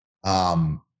of,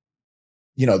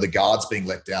 the guards being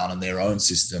let down in their own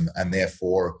system, and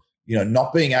therefore,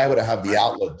 not being able to have the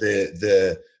outlet,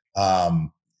 the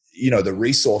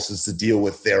resources to deal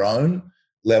with their own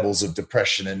levels of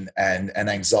depression and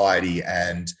anxiety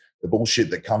and the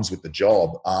bullshit that comes with the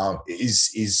job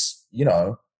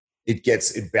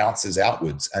it bounces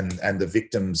outwards, and the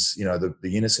victims,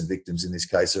 the innocent victims in this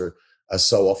case are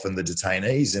so often the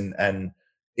detainees, and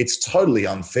it's totally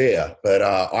unfair. But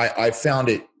I found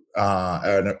it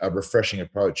a refreshing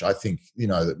approach. I think,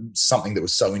 something that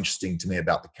was so interesting to me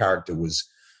about the character was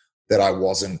that I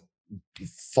wasn't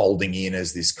folding in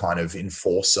as this kind of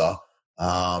enforcer.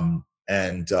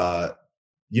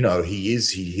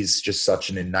 He's just such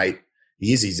an innate,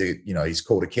 he's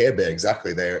called a Care Bear,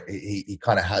 exactly there. He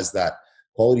kind of has that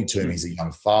quality to him. He's a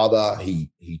young father.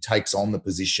 He takes on the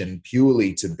position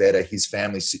purely to better his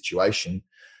family's situation.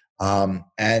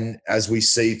 And as we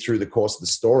see through the course of the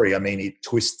story, I mean, it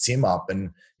twists him up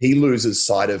and he loses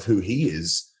sight of who he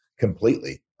is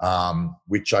completely,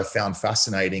 which I found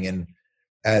fascinating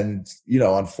and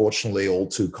unfortunately all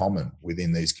too common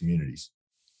within these communities.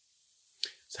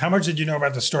 So how much did you know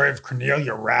about the story of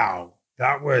Cornelia Rao?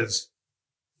 That was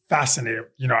fascinating.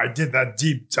 I did that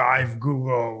deep dive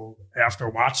Google after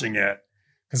watching it,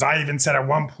 because I even said at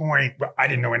one point, I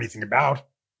didn't know anything about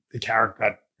the character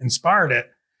that inspired it,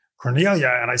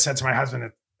 Cornelia. And I said to my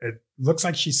husband, it looks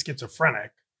like she's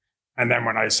schizophrenic. And then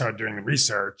when I started doing the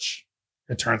research,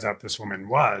 it turns out this woman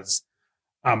was.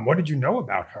 What did you know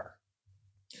about her?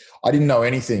 I didn't know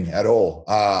anything at all,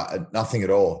 nothing at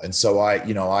all. And so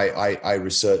I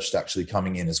researched actually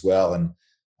coming in as well. And,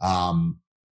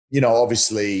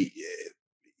 obviously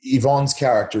Yvonne's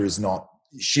character is not,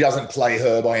 she doesn't play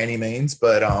her by any means,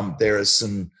 but there's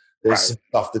some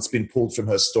stuff that's been pulled from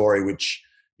her story, which,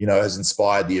 has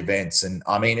inspired the events. And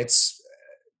I mean, it's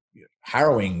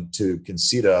harrowing to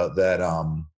consider that,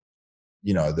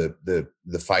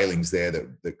 the failings there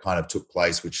that kind of took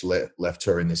place, which left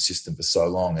her in this system for so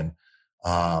long. And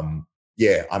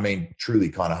I mean, truly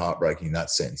kind of heartbreaking in that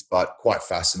sense, but quite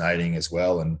fascinating as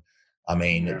well. And I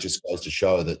mean, It just goes to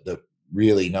show that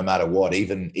really, no matter what,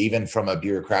 even from a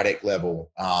bureaucratic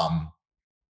level,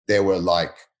 there were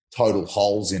like total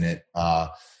holes in it,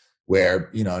 where,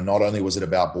 not only was it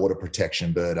about border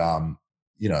protection, but,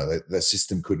 the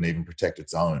system couldn't even protect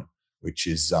its own, which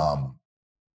is,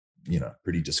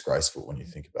 pretty disgraceful when you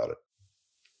think about it.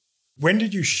 When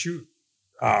did you shoot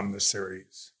the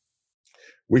series?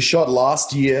 We shot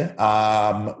last year.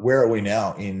 Where are we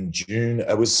now? In June.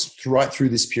 It was right through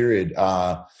this period.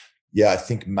 I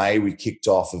think May we kicked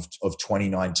off of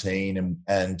 2019,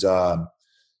 and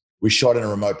we shot in a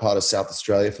remote part of South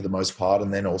Australia for the most part,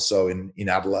 and then also in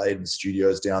Adelaide and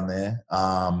studios down there.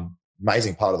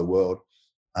 Amazing part of the world.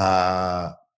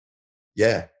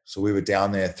 So we were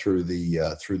down there through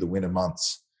the winter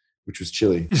months, which was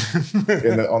chilly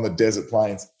on the desert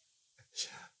plains.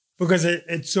 Because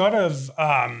it sort of,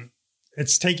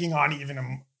 it's taking on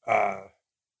even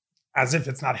as if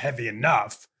it's not heavy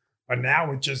enough, but now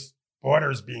with just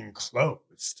borders being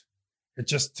closed, it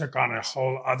just took on a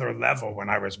whole other level when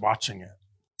I was watching it.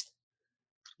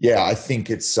 Yeah, I think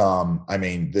it's,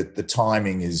 the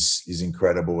timing is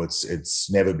incredible.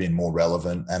 It's never been more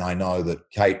relevant. And I know that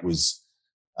Kate was,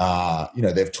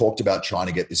 they've talked about trying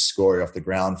to get this story off the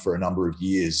ground for a number of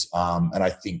years. And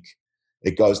I think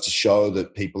it goes to show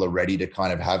that people are ready to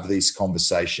kind of have this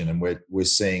conversation. And we're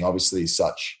seeing obviously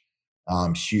such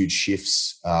huge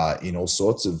shifts in all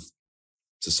sorts of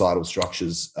societal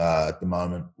structures at the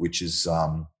moment, which is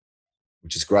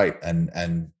great.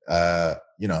 And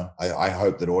I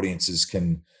hope that audiences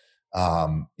can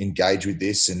engage with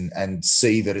this and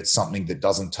see that it's something that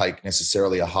doesn't take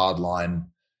necessarily a hardline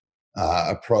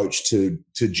approach to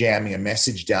jamming a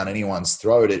message down anyone's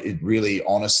throat. It really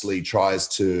honestly tries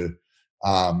to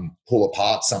pull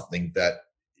apart something that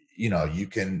you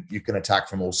can attack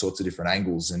from all sorts of different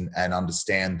angles and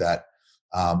understand that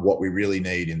what we really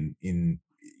need in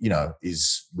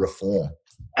is reform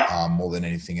more than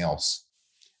anything else.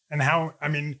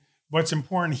 And what's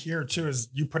important here too is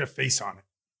you put a face on it.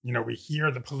 We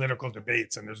hear the political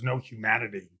debates and there's no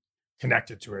humanity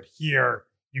connected to it. Here,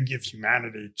 you give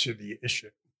humanity to the issue.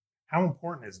 How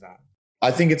important is that?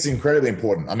 I think it's incredibly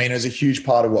important. I mean, it was a huge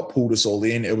part of what pulled us all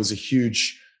in. It was a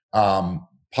huge part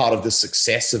of the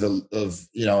success of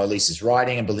Elise's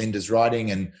writing and Belinda's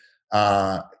writing, and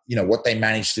what they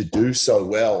managed to do so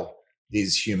well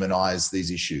is humanize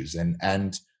these issues and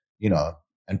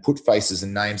put faces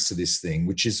and names to this thing,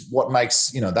 which is what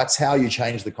makes, that's how you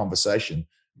change the conversation.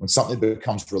 When something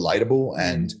becomes relatable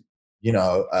and,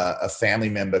 a family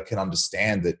member can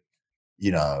understand that,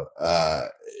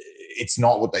 it's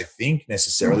not what they think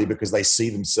necessarily because they see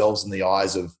themselves in the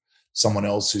eyes of someone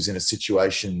else who's in a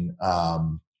situation,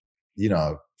 far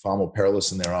more perilous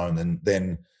than their own.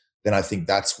 Then I think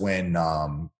that's when,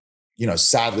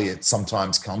 sadly it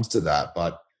sometimes comes to that,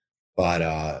 but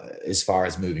as far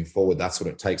as moving forward, that's what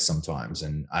it takes sometimes.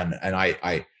 And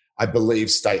I believe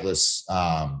Stateless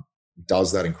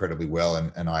does that incredibly well.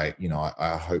 And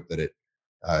I hope that it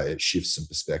shifts some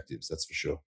perspectives. That's for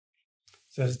sure.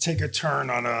 So to take a turn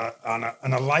on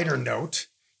a lighter note,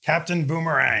 Captain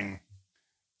Boomerang,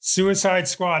 Suicide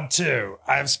Squad 2.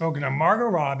 I have spoken to Margot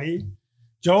Robbie,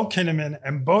 Joel Kinnaman,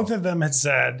 and both of them had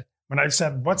said, when I've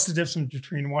said, what's the difference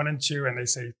between 1 and 2? And they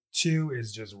say 2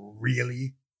 is just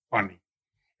really funny.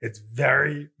 It's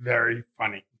very, very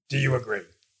funny. Do you agree?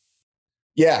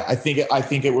 Yeah, I think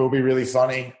it will be really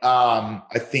funny. I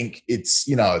think it's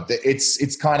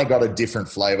it's kind of got a different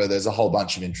flavor. There's a whole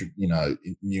bunch of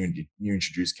new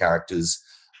introduced characters,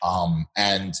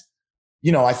 and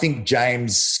I think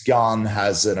James Gunn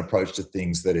has an approach to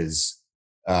things that is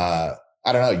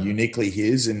uniquely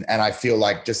his, and I feel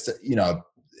like just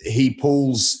he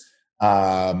pulls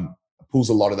a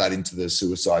lot of that into the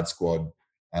Suicide Squad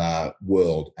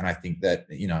world, and I think that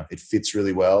it fits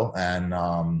really well, and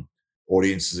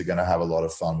audiences are going to have a lot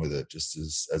of fun with it, just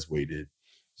as we did.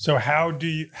 So how do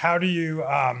you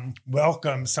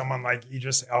welcome someone like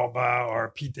Idris Elba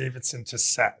or Pete Davidson to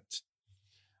set?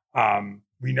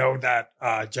 We know that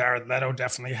Jared Leto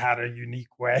definitely had a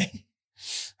unique way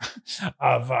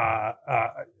of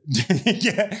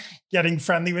getting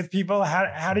friendly with people.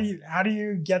 How do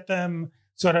you get them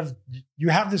sort of? You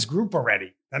have this group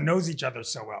already that knows each other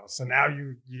so well, so now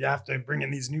you have to bring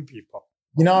in these new people.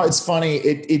 It's funny.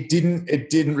 It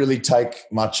didn't really take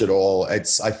much at all. I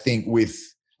think with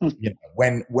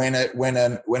when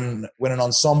an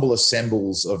ensemble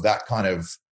assembles of that kind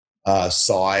of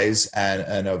size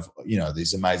and of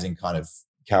these amazing kind of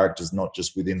characters, not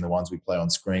just within the ones we play on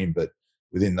screen, but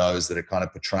within those that are kind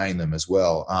of portraying them as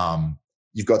well.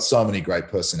 You've got so many great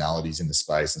personalities in the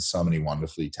space and so many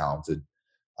wonderfully talented,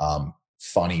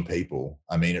 funny people.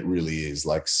 I mean, it really is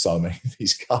like so many of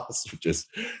these casts are just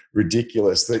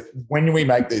ridiculous that when we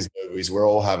make these movies, we're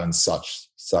all having such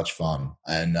fun.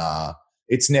 And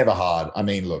it's never hard. I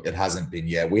mean, look, it hasn't been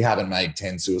yet. We haven't made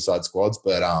 10 Suicide Squads,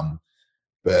 but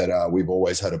we've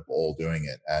always had a ball doing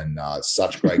it, and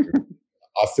such great.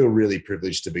 I feel really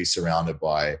privileged to be surrounded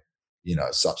by,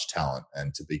 such talent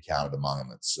and to be counted among them.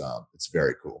 It's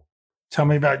very cool. Tell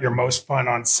me about your most fun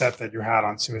on set that you had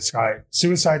on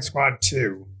Suicide Squad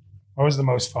 2. What was the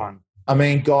most fun? I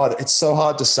mean, God, it's so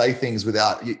hard to say things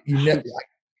without you.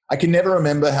 I can never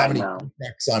remember how many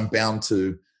facts I'm bound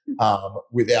to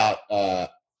without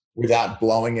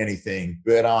blowing anything.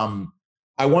 But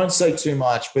I won't say too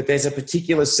much. But there's a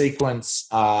particular sequence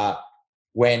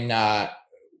when I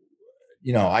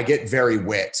get very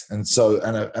wet, and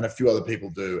a few other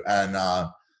people do, and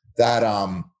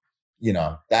that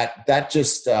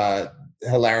just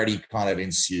hilarity kind of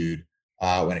ensued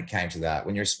when it came to that.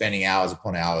 When you're spending hours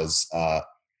upon hours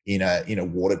in a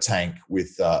water tank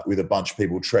with a bunch of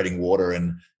people treading water,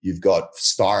 and you've got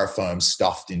styrofoam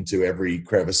stuffed into every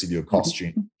crevice of your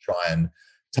costume, to try and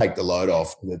take the load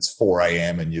off. It's 4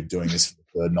 a.m. and you're doing this for the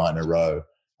third night in a row.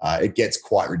 It gets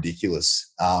quite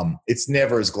ridiculous. It's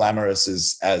never as glamorous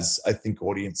as I think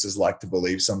audiences like to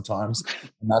believe sometimes,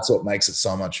 and that's what makes it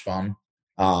so much fun.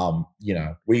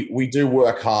 We do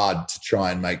work hard to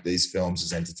try and make these films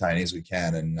as entertaining as we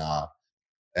can,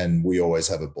 and we always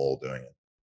have a ball doing it.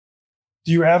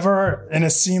 Do you ever, in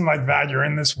a scene like that, you're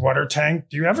in this water tank,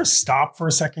 do you ever stop for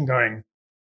a second going,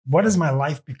 what has my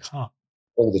life become?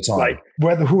 All the time. Like,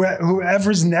 whether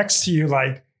whoever's next to you,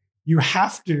 like, you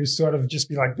have to sort of just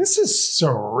be like, this is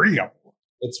surreal.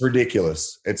 It's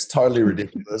ridiculous. It's totally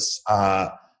ridiculous.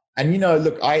 And,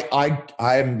 look, I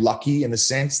am lucky in the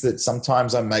sense that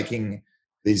sometimes I'm making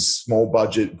these small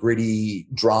budget, gritty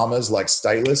dramas like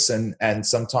Stateless, and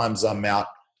sometimes I'm out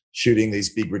shooting these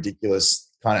big, ridiculous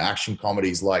kind of action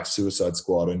comedies like Suicide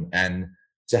Squad. And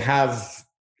to have,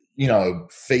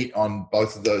 feet on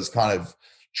both of those kind of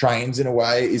trains in a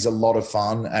way is a lot of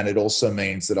fun. And it also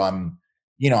means that I'm,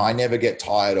 I never get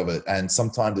tired of it. And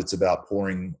sometimes it's about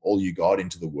pouring all you got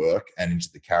into the work and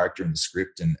into the character and the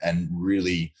script and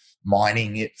really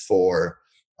mining it for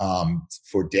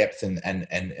depth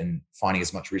and finding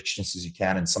as much richness as you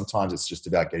can. And sometimes it's just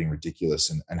about getting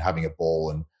ridiculous and having a ball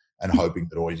and hoping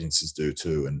that audiences do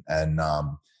too. And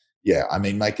yeah, I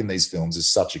mean, making these films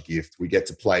is such a gift. We get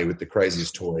to play with the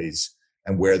craziest toys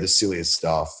and wear the silliest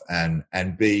stuff and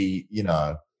be, you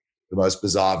know, the most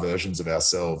bizarre versions of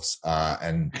ourselves.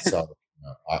 And so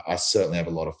I certainly have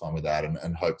a lot of fun with that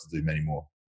and hope to do many more.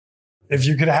 If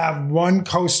you could have one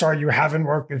co-star you haven't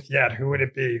worked with yet, who would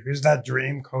it be? Who's that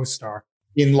dream co-star?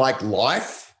 In like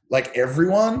life, like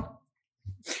everyone?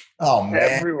 Oh man.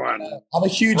 Everyone. I'm a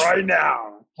huge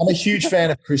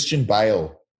fan of Christian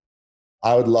Bale.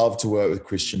 I would love to work with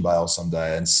Christian Bale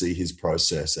someday and see his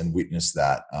process and witness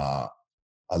that. I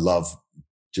love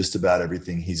just about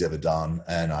everything he's ever done,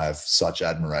 and I have such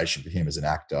admiration for him as an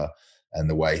actor and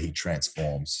the way he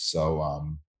transforms. So,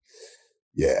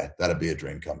 yeah, that'd be a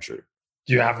dream come true.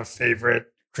 Do you have a favorite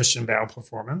Christian Bale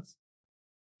performance?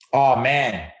 Oh,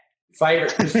 man.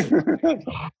 Favorite Christian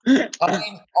I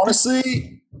mean,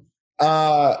 honestly,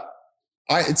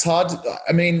 it's hard to,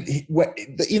 I mean,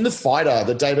 in The Fighter,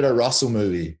 the David O. Russell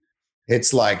movie,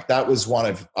 it's like, that was one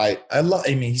of, I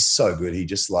mean, he's so good. He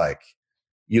just like,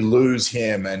 you lose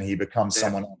him and he becomes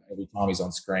someone else every time he's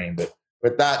on screen.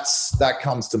 But that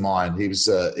comes to mind. He was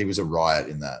a riot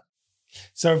in that.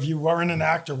 So if you weren't an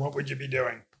actor, what would you be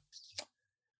doing?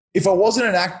 If I wasn't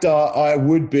an actor, I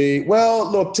would be, well,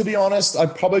 look, to be honest,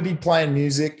 I'd probably be playing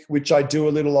music, which I do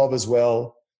a little of as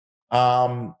well.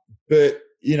 But,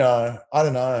 you know, I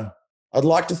don't know. I'd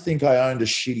like to think I owned a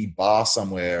shitty bar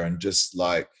somewhere and just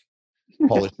like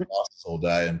polished glasses all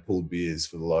day and pulled beers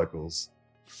for the locals.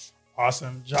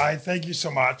 Awesome. Jai, thank you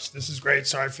so much. This is great.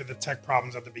 Sorry for the tech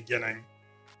problems at the beginning.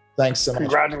 Thanks so much.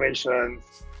 Congratulations.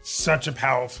 Such a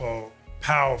powerful,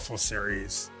 powerful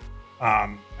series.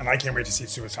 And I can't wait to see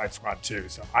Suicide Squad 2.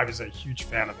 So I was a huge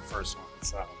fan of the first one.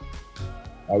 So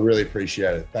I really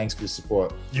appreciate it. Thanks for your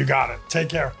support. You got it. Take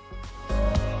care.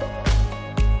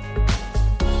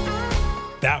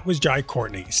 That was Jai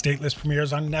Courtney. Stateless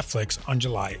premieres on Netflix on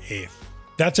July 8th.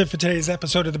 That's it for today's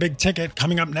episode of The Big Ticket.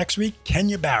 Coming up next week,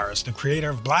 Kenya Barris, the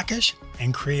creator of Blackish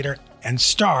and creator and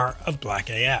star of Black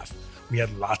AF. We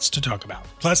had lots to talk about.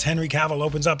 Plus, Henry Cavill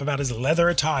opens up about his leather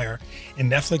attire in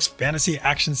Netflix fantasy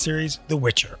action series, The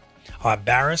Witcher. I'll have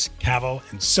Barris, Cavill,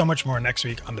 and so much more next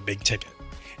week on The Big Ticket.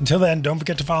 Until then, don't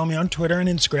forget to follow me on Twitter and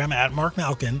Instagram at Mark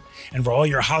Malkin. And for all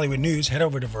your Hollywood news, head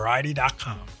over to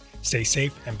Variety.com. Stay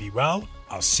safe and be well.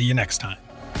 I'll see you next time.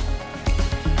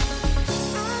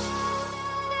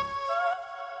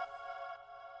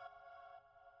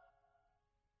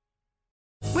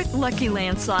 With Lucky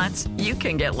Land Slots, you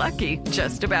can get lucky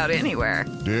just about anywhere.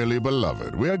 Dearly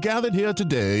beloved, we are gathered here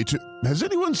today to... Has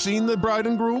anyone seen the bride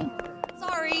and groom?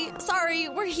 Sorry,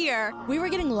 we're here. We were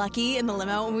getting lucky in the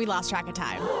limo and we lost track of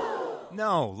time.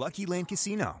 No, Lucky Land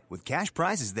Casino, with cash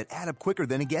prizes that add up quicker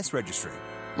than a guest registry.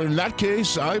 In that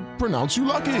case, I pronounce you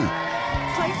lucky.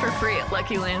 Play for free at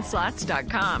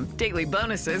LuckyLandSlots.com. Daily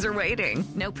bonuses are waiting.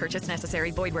 No purchase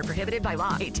necessary. Void where prohibited by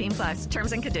law. 18+.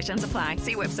 Terms and conditions apply.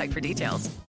 See website for details.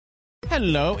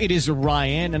 Hello, it is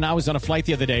Ryan, and I was on a flight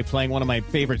the other day playing one of my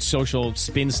favorite social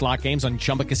spin slot games on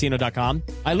ChumbaCasino.com.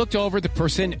 I looked over at the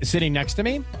person sitting next to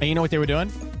me, and you know what they were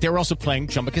doing? They were also playing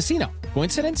Chumba Casino.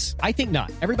 Coincidence? I think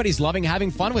not. Everybody's loving having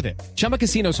fun with it. Chumba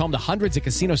Casino is home to hundreds of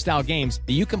casino-style games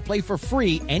that you can play for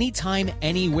free anytime,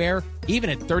 anywhere, even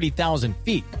at 30,000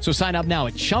 feet. So sign up now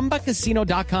at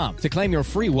ChumbaCasino.com to claim your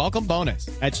free welcome bonus.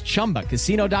 That's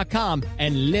ChumbaCasino.com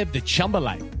and live the Chumba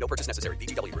life. No purchase necessary.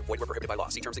 VGW Group. Void where prohibited by law.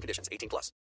 See terms and conditions. 18+.